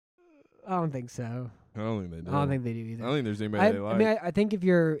 I don't think so. I don't think they do. I don't think they do either. I don't think there's anybody they like. I mean, I think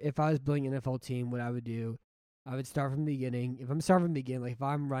if I was building an NFL team, what I would do, I would start from the beginning. If I'm starting from the beginning, like if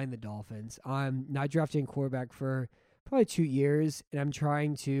I'm running the Dolphins, I'm not drafting a quarterback for probably 2 years, and I'm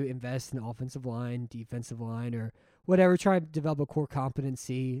trying to invest in offensive line, defensive line, or whatever. Try to develop a core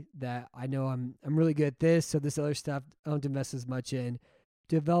competency that I know I'm really good at this. So this other stuff I don't invest as much in.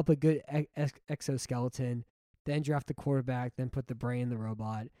 Develop a good exoskeleton, then draft the quarterback, then put the brain in the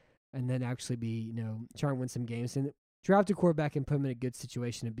robot, and then actually be, trying to win some games. And draft a quarterback and put him in a good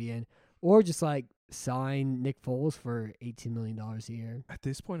situation to be in. Or just like sign Nick Foles for $18 million a year. At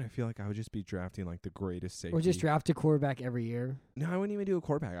this point, I feel like I would just be drafting like the greatest safety. Or just draft a quarterback every year. No, I wouldn't even do a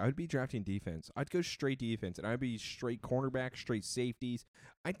quarterback. I would be drafting defense. I'd go straight defense, and I'd be straight cornerback, straight safeties.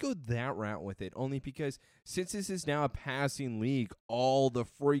 I'd go that route with it, only because since this is now a passing league all the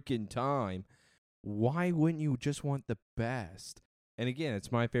freaking time, why wouldn't you just want the best? And again,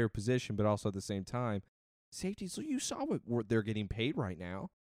 it's my favorite position, but also at the same time, safeties, you saw what they're getting paid right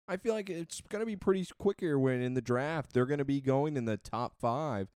now. I feel like it's going to be pretty quicker when in the draft they're going to be going in the top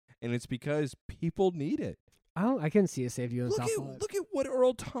 5, and it's because people need it. I can see a safety on the top 5. Look at what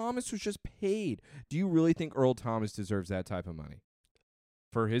Earl Thomas was just paid. Do you really think Earl Thomas deserves that type of money?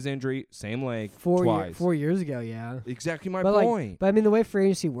 For his injury, same leg, twice. 4 years ago, yeah. Exactly my but point. But I mean, the way free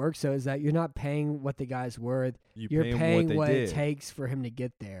agency works, though, is that you're not paying what the guy's worth. You're paying what it takes for him to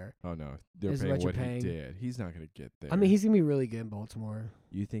get there. Oh, no. They're is paying what what you're he paying. did. He's not going to get there. I mean, he's going to be really good in Baltimore.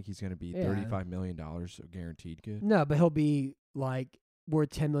 You think he's going to be Yeah. $35 million guaranteed good? No, but he'll be like worth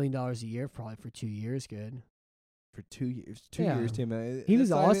 $10 million a year probably for 2 years good. For 2 years. 2 Yeah. years, Tim. He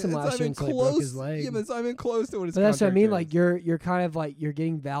was awesome last year until he broke his leg. Yeah, but it's not even close to what his But that's what I contract mean. is. Like you're kind of like you're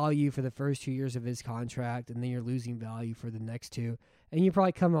getting value for the first 2 years of his contract, and then you're losing value for the next 2. And you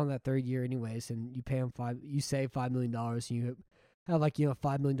probably come on that 3rd year anyways, and you pay him you save $5 million, and you have like a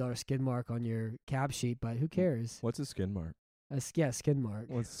 $5 million skid mark on your cap sheet. But who cares? What's a skin mark? Skin mark.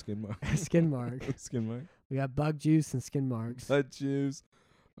 What's a skin mark? Skin mark. Skin mark? We got bug juice and skin marks. Butt juice,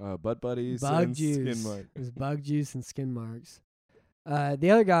 butt buddies, Bug and juice. skin mark. There's bug juice and skin marks.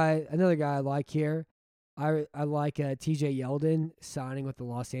 Another guy I like here, I like T.J. Yeldon signing with the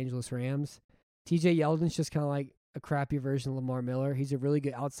Los Angeles Rams. T.J. Yeldon's just kind of like a crappy version of Lamar Miller. He's a really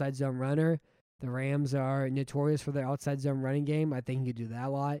good outside zone runner. The Rams are notorious for their outside zone running game. I think he could do that a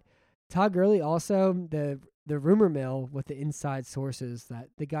lot. Todd Gurley also, the rumor mill with the inside sources, that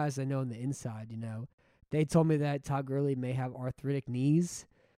the guys I know on the inside, they told me that Todd Gurley may have arthritic knees.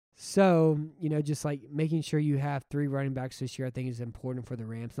 So, just like making sure you have 3 running backs this year, I think is important for the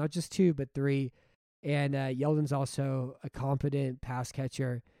Rams. Not just 2, but 3. And Yeldon's also a competent pass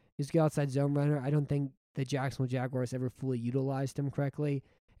catcher. He's a good outside zone runner. I don't think the Jacksonville Jaguars ever fully utilized him correctly.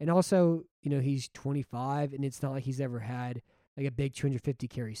 And also, he's 25, and it's not like he's ever had like a big 250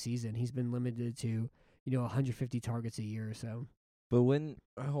 carry season. He's been limited to, 150 targets a year or so. But when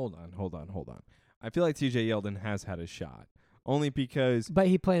hold on. I feel like TJ Yeldon has had a shot. Only because But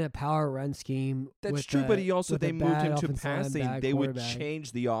he played a power run scheme. that's with true, a- but he also with a they moved bad him to offensive line, passing. bad They would quarterback.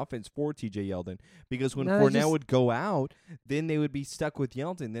 change the offense for TJ Yeldon because when No, they Fournette just- would go out, then they would be stuck with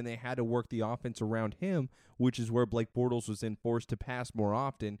Yeldon. Then they had to work the offense around him, which is where Blake Bortles was then forced to pass more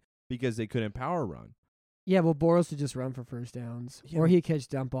often because they couldn't power run. Yeah, well, Bortles would just run for first downs, Yeah. or he'd catch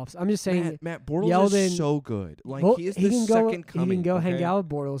dump offs. I'm just saying, Matt Bortles Yeldon- is so good. Like Bo- he is he the can second go, coming. He can go hang okay? out with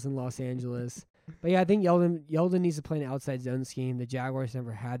Bortles in Los Angeles. But yeah, I think Yeldon needs to play an outside zone scheme. The Jaguars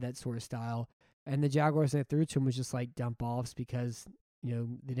never had that sort of style, and the Jaguars that threw to him was just like dump offs because they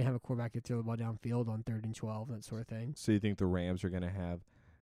didn't have a quarterback to throw the ball downfield on 3rd and 12, that sort of thing. So you think the Rams are going to have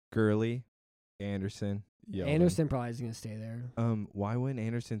Gurley, Anderson, Yeldon? Anderson probably is going to stay there Why wouldn't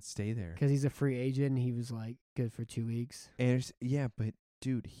Anderson stay there? because he's a free agent. And he was like good for 2 weeks. Anderson, yeah, but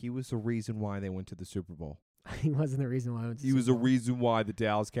dude, he was the reason why they went to the Super Bowl. He wasn't the reason why I went to He was the Super Bowl. reason why the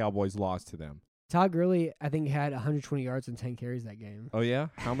Dallas Cowboys lost to them. Todd Gurley, I think, had 120 yards and 10 carries that game. Oh yeah,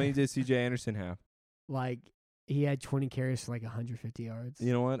 how many did C.J. Anderson have? Like, he had 20 carries for like 150 yards.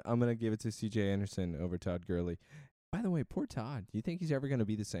 You know what? I'm gonna give it to C.J. Anderson over Todd Gurley. By the way, poor Todd. Do you think he's ever gonna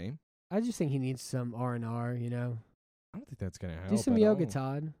be the same? I just think he needs some R&R, I don't think that's gonna help. Do some at yoga, all.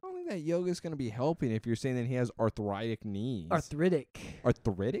 Todd. I don't think that yoga is gonna be helping if you're saying that he has arthritic knees. Arthritic.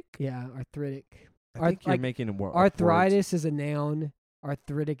 Arthritic? Yeah, arthritic. I think you're like, making words. Arthritis is a noun.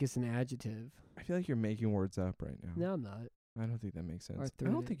 Arthritic is an adjective. I feel like you're making words up right now. No, I'm not. I don't think that makes sense. I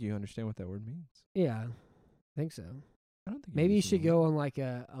Arthritic. don't think you understand what that word means. Yeah, I think so. I don't think. Maybe you using should the go on like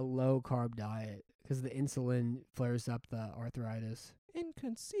a low carb diet because the insulin flares up the arthritis. word.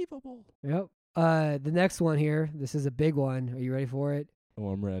 Inconceivable. Yep. The next one here. This is a big one. Are you ready for it? Oh,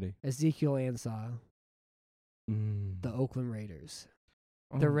 I'm ready. Ezekiel Ansah, the Oakland Raiders.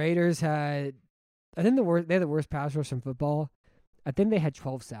 The Oh, Raiders had, I think they had the worst pass rush in football. I think they had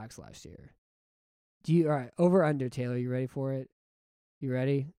 12 sacks last year. All right, over under, Taylor, you ready for it? You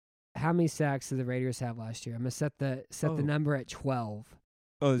ready? How many sacks did the Raiders have last year? I'm gonna set the Oh. number at 12.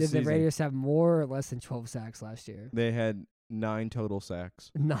 Oh, Did the Raiders have more or less than 12 sacks last year? They had 9 total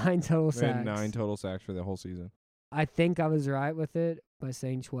sacks. 9 total They had sacks. 9 total sacks for the whole season. I think I was right with it by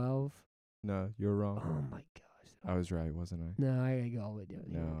saying 12. No, you're wrong. Oh my gosh. I was right, wasn't I? No, I gotta go all the way down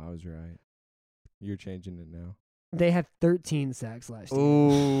here. No, I was right. You're changing it now. They had 13 sacks last year.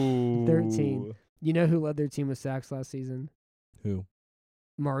 Ooh. 13. You know who led their team with sacks last season? Who?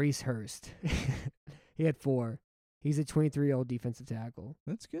 Maurice Hurst. He had 4. He's a 23-year-old defensive tackle.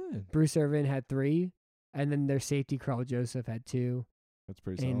 That's good. Bruce Irvin had 3, and then their safety Carl Joseph had 2. That's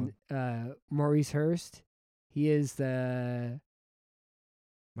pretty And solid. Maurice Hurst, he is the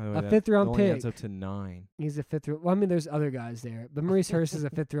By the way, a that fifth-round only adds pick. up to 9. He's a fifth. Well, I mean, there's other guys there, but Maurice Hurst is a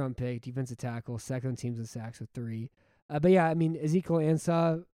fifth-round pick, defensive tackle, second on teams in sacks with 3. But yeah, I mean, Ezekiel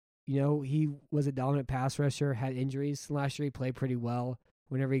Ansah, he was a dominant pass rusher, had injuries last year. He played pretty well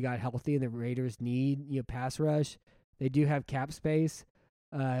whenever he got healthy, and the Raiders need pass rush. They do have cap space.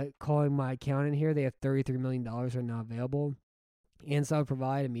 Calling my accountant here, they have $33 million right now available. Ansah would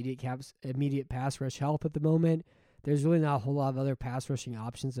provide immediate pass rush help at the moment. There's really not a whole lot of other pass rushing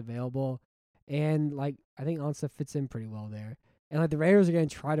options available. And, I think Ansah fits in pretty well there. And, the Raiders are going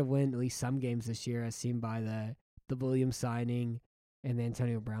to try to win at least some games this year, as seen by the Williams signing and the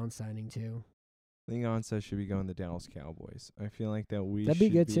Antonio Brown signing, too. I think Ansah should be going to Dallas Cowboys. I feel like that we That'd be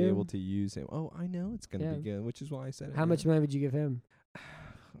should good, be too. able to use him. Oh, I know it's going to Yeah. be good, which is why I said it. How much money would you give him?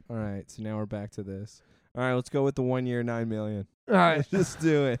 All right, so now we're back to this. All right, let's go with the 1 year, $9 million. All right. Let's just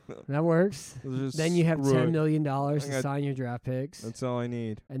do it. That works. Let's just Then you have screw $10 it. million I to got- sign your draft picks. That's all I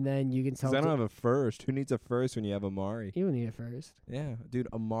need. And then you can 'Cause tell. I don't have a first. Who needs a first when you have Amari? You don't need it first. Yeah, dude,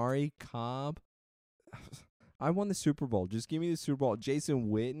 Amari Cobb. I won the Super Bowl. Just give me the Super Bowl. Jason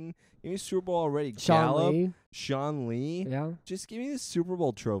Witten. Give me the Super Bowl already. Sean Gallup. Lee. Sean Lee. Yeah. Just give me the Super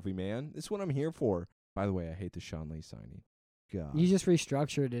Bowl trophy, man. This is what I'm here for. By the way, I hate the Sean Lee signing. God. You just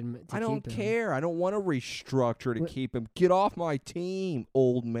restructured him to I don't keep him. care. I don't want to restructure to Wh- keep him. Get off my team,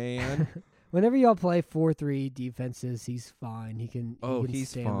 old man. Whenever y'all play 4-3 defenses, he's fine. He can. Oh, he can he's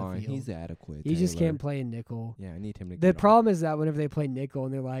stay on the fine. field. He's adequate. He just Taylor. can't play in nickel. Yeah, I need him to The get problem is that whenever they play nickel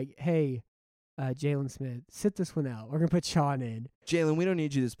and they're like, "Hey, Jalen Smith, sit this one out. We're gonna put Sean in." Jalen, we don't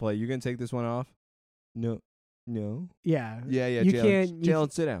need you this play. You're going to take this one off? No. Yeah. Yeah, You Jalen. can't- you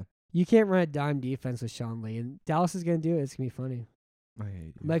Jalen, sit down. You can't run a dime defense with Sean Lee, and Dallas is gonna do it. It's gonna be funny. I hate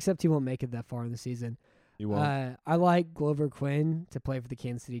you. But except he won't make it that far in the season. You won't. I like Glover Quinn to play for the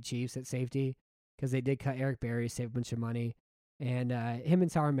Kansas City Chiefs at safety because they did cut Eric Berry, save a bunch of money. And him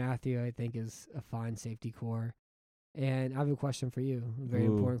and Tyrann Mathieu, I think, is a fine safety core. And I have a question for you, a very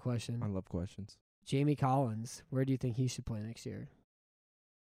Ooh. important question. I love questions. Jamie Collins, where do you think he should play next year?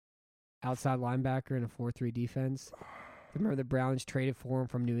 Outside linebacker in a 4-3 defense. Remember the Browns traded for him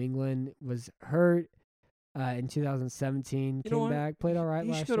from New England, was hurt in 2017, You know came what? back, played all right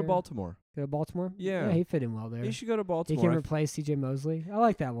He last should go to year. Baltimore. Go to Baltimore? Yeah. he fit in well there. He should go to He Baltimore. can I replace CJ Mosley. I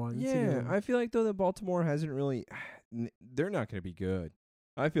like that one. That's a good Yeah, one. I feel like though that Baltimore hasn't really. They're not going to be good.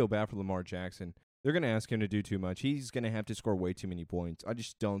 I feel bad for Lamar Jackson. They're going to ask him to do too much. He's going to have to score way too many points. I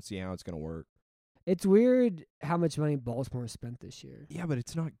just don't see how it's going to work. It's weird how much money Baltimore spent this year. Yeah, but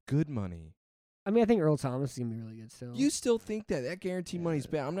it's not good money. I mean, I think Earl Thomas is going to be really good still. You still think that guaranteed money's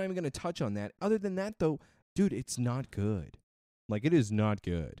Yeah. bad. I'm not even going to touch on that. Other than that, though, dude, it's not good. Like, it is not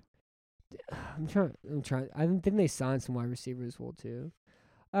good. I'm trying. I think they signed some wide receivers well too.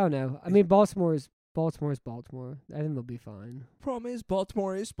 I don't know. I mean, Baltimore's Baltimore. I think they'll be fine. Problem is,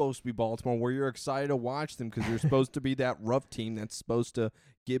 Baltimore is supposed to be Baltimore, where you're excited to watch them because they're supposed to be that rough team that's supposed to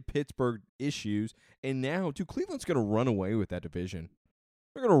give Pittsburgh issues. And now, dude, Cleveland's going to run away with that division.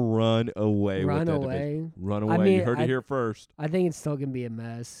 They're going to run away with that division. Run away. mean, You heard it here first. I think it's still gonna be a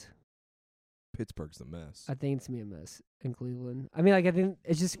mess. Pittsburgh's the mess. I think it's gonna be a mess in Cleveland. I mean, I think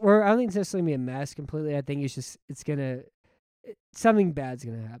it's just. Or I don't think it's necessarily gonna be a mess completely. I think it's just. Something bad's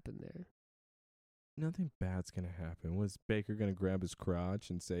gonna happen there. nothing bad's gonna happen. Was Baker gonna grab his crotch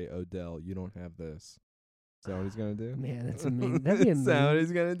and say, "Odell, you don't have this"? Is that what he's gonna do? Man, that's a mean. That'd be a Is that what mean.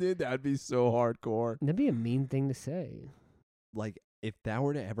 he's gonna do? That'd be so hardcore. That'd be a mean thing to say. Like, if that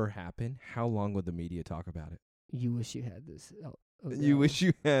were to ever happen, how long would the media talk about it? You wish you had this. You wish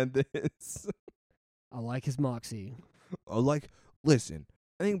you had this. I like his moxie. Listen,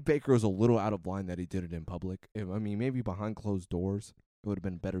 I think Baker was a little out of line that he did it in public. Maybe behind closed doors, it would have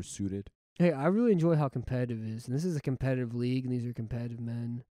been better suited. Hey, I really enjoy how competitive it is. And this is a competitive league, and these are competitive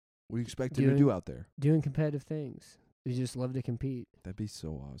men What do you expect him to do out there? doing competitive things. They just love to compete. That'd be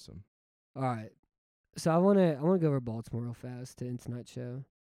so awesome. All right. So I wanna go over Baltimore real fast to end tonight's show.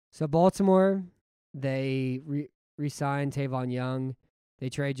 So Baltimore, they re-signed Tavon Young. They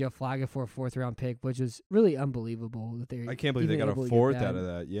trade Joe Flacco for a 4th-round pick, which was really unbelievable that they. I can't believe they got a 4th out of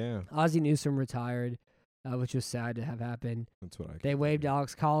that. Yeah, Ozzie Newsome retired, which was sad to have happen. that's what I. They waived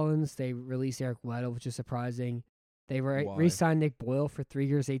Alex Collins. They released Eric Weddle, which is surprising. They Why? re-signed Nick Boyle for 3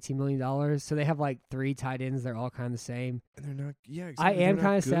 years, $18 million. So they have like 3 tight ends. They're all kind of the same. And they're not. Yeah, I exactly. am They're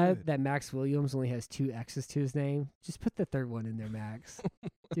kind not of sad good. that Max Williams only has 2 X's to his name. Just put the 3rd one in there, Max.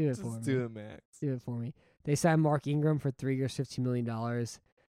 Do it for me. Just do it, Max. Do it for me. They signed Mark Ingram for 3 years, $15 million. What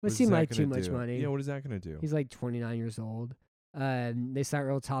Which is seemed that like too gonna much do? money. Yeah, what is that gonna do? He's like 29 years old. They signed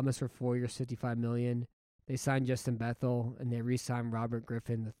Earl Thomas for 4 years, $55 million. They signed Justin Bethel, and they re-signed Robert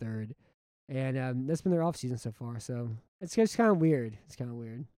Griffin III. And that's been their offseason so far. So it's just kind of weird. It's kind of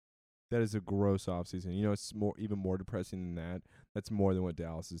weird. That is a gross offseason. You know, it's even more depressing than that. That's more than what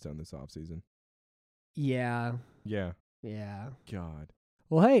Dallas has done this offseason. Yeah. Yeah. Yeah. God.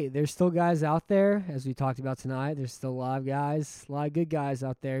 Well, hey, there's still guys out there, as we talked about tonight. There's still a lot of guys, a lot of good guys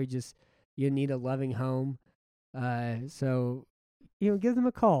out there. You need a loving home. So, give them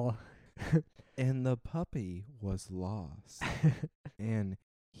a call. And the puppy was lost. And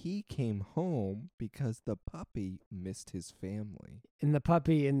he came home because the puppy missed his family. And the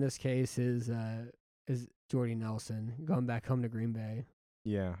puppy in this case is Jordy Nelson going back home to Green Bay.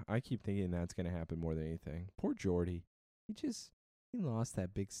 Yeah, I keep thinking that's going to happen more than anything. Poor Jordy. He lost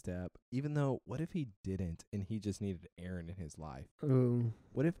that big step. Even though, what if he didn't and he just needed Aaron in his life? Ooh.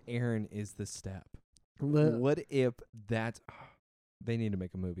 What if Aaron is the step? Li- What if that's... they need to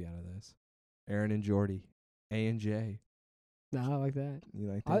make a movie out of this. Aaron and Jordy. A&J. No, I like that. You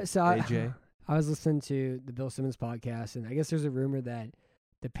like that? AJ? I was listening to the Bill Simmons podcast, and I guess there's a rumor that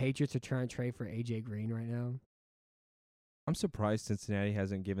the Patriots are trying to trade for AJ Green right now. I'm surprised Cincinnati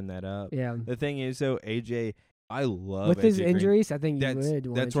hasn't given that up. Yeah. The thing is, though, AJ... I love With AJ his Green. injuries, I think you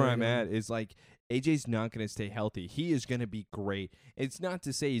would. That's where I'm at. Is like AJ's not going to stay healthy. He is going to be great. It's not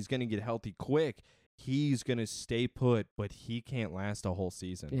to say he's going to get healthy quick. He's going to stay put, but he can't last a whole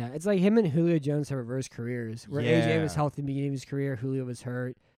season. Yeah, it's like him and Julio Jones have reversed careers. Where AJ was Yeah. healthy at the beginning of his career, Julio was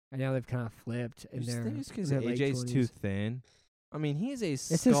hurt, and now they've kind of flipped. I And just they're think it's because in their late AJ's too 20s. thin. I mean, he's a his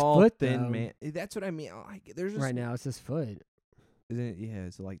skull foot, thin though. man. That's what I mean. There's just Right now, it's his foot. Isn't it? Yeah,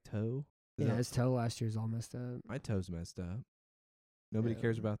 is it like toe? Is Yeah, that- his toe last year's all messed up. my toe's messed up. Nobody Yeah.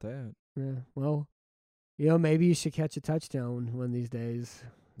 cares about that. Yeah, well, maybe you should catch a touchdown one of these days.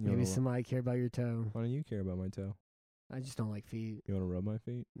 You Maybe wanna- somebody care about your toe. Why don't you care about my toe? I just don't like feet. You want to rub my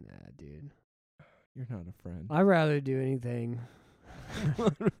feet? Nah, dude. You're not a friend. I'd rather do anything.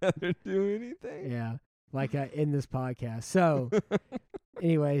 I'd rather do anything. Yeah, like in this podcast. So,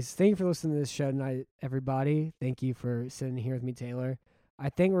 anyways, thank you for listening to this show tonight, everybody. Thank you for sitting here with me, Taylor. I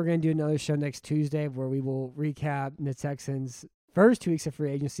think we're going to do another show next Tuesday where we will recap the Texans' first 2 weeks of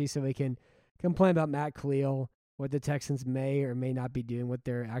free agency so we can complain about Matt Khalil, what the Texans may or may not be doing, what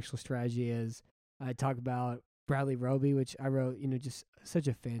their actual strategy is. I talk about Bradley Roby, which I wrote, just such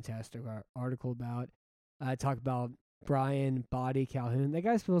a fantastic article about. I talk about Brian Body Calhoun. That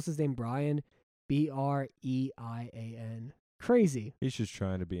guy's supposed to name Brian, Breian. Crazy. He's just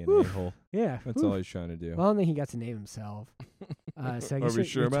trying to be an Oof. a-hole. Yeah. That's all he's trying to do. Well, I don't think he got to name himself. So I Are guess we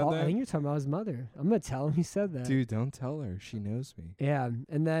sure about I that? think you're talking about his mother. I'm going to tell him he said that. Dude, don't tell her. She knows me. Yeah.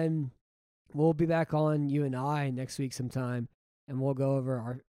 And then we'll be back on you and I next week sometime, and we'll go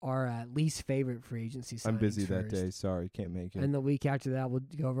over our least favorite free agency signings I'm busy that first. day. Sorry, can't make it. And the week after that, we'll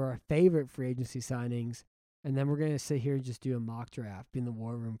go over our favorite free agency signings. And then we're going to sit here and just do a mock draft, be in the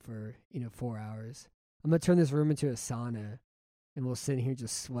war room for, 4 hours. I'm going to turn this room into a sauna, and we'll sit here and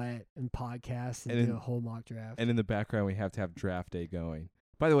just sweat and podcast and do a whole mock draft. And in the background, we have to have draft day going.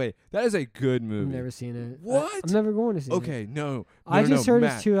 By the way, that is a good I've movie. never seen it. What? I'm never going to see it. Okay, no. I just heard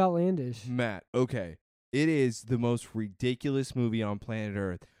Matt, it's too outlandish. Matt, okay. It is the most ridiculous movie on planet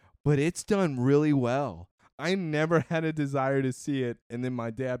Earth, but it's done really well. I never had a desire to see it, and then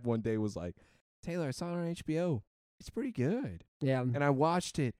my dad one day was like, Taylor, I saw it on HBO. It's pretty good. Yeah. And I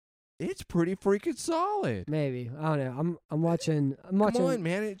watched it. It's pretty freaking solid. Maybe. I don't know. I'm watching. Come on,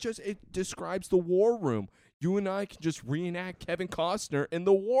 man. It describes the war room. You and I can just reenact Kevin Costner in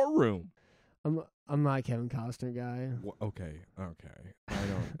the war room. I'm not a Kevin Costner guy. Okay.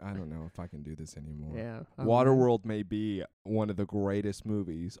 I don't know if I can do this anymore. Yeah. Waterworld may be one of the greatest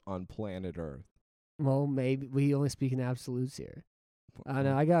movies on planet Earth. Well, maybe we only speak in absolutes here. I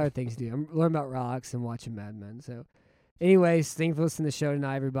know. I got other things to do. I'm learning about rocks and watching Mad Men. So, anyways, thank you for listening to the show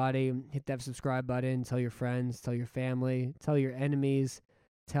tonight, everybody. Hit that subscribe button. Tell your friends. Tell your family. Tell your enemies.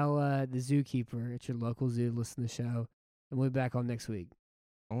 Tell the zookeeper at your local zoo to listen to the show. And we'll be back on next week.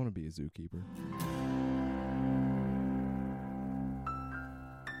 I want to be a zookeeper.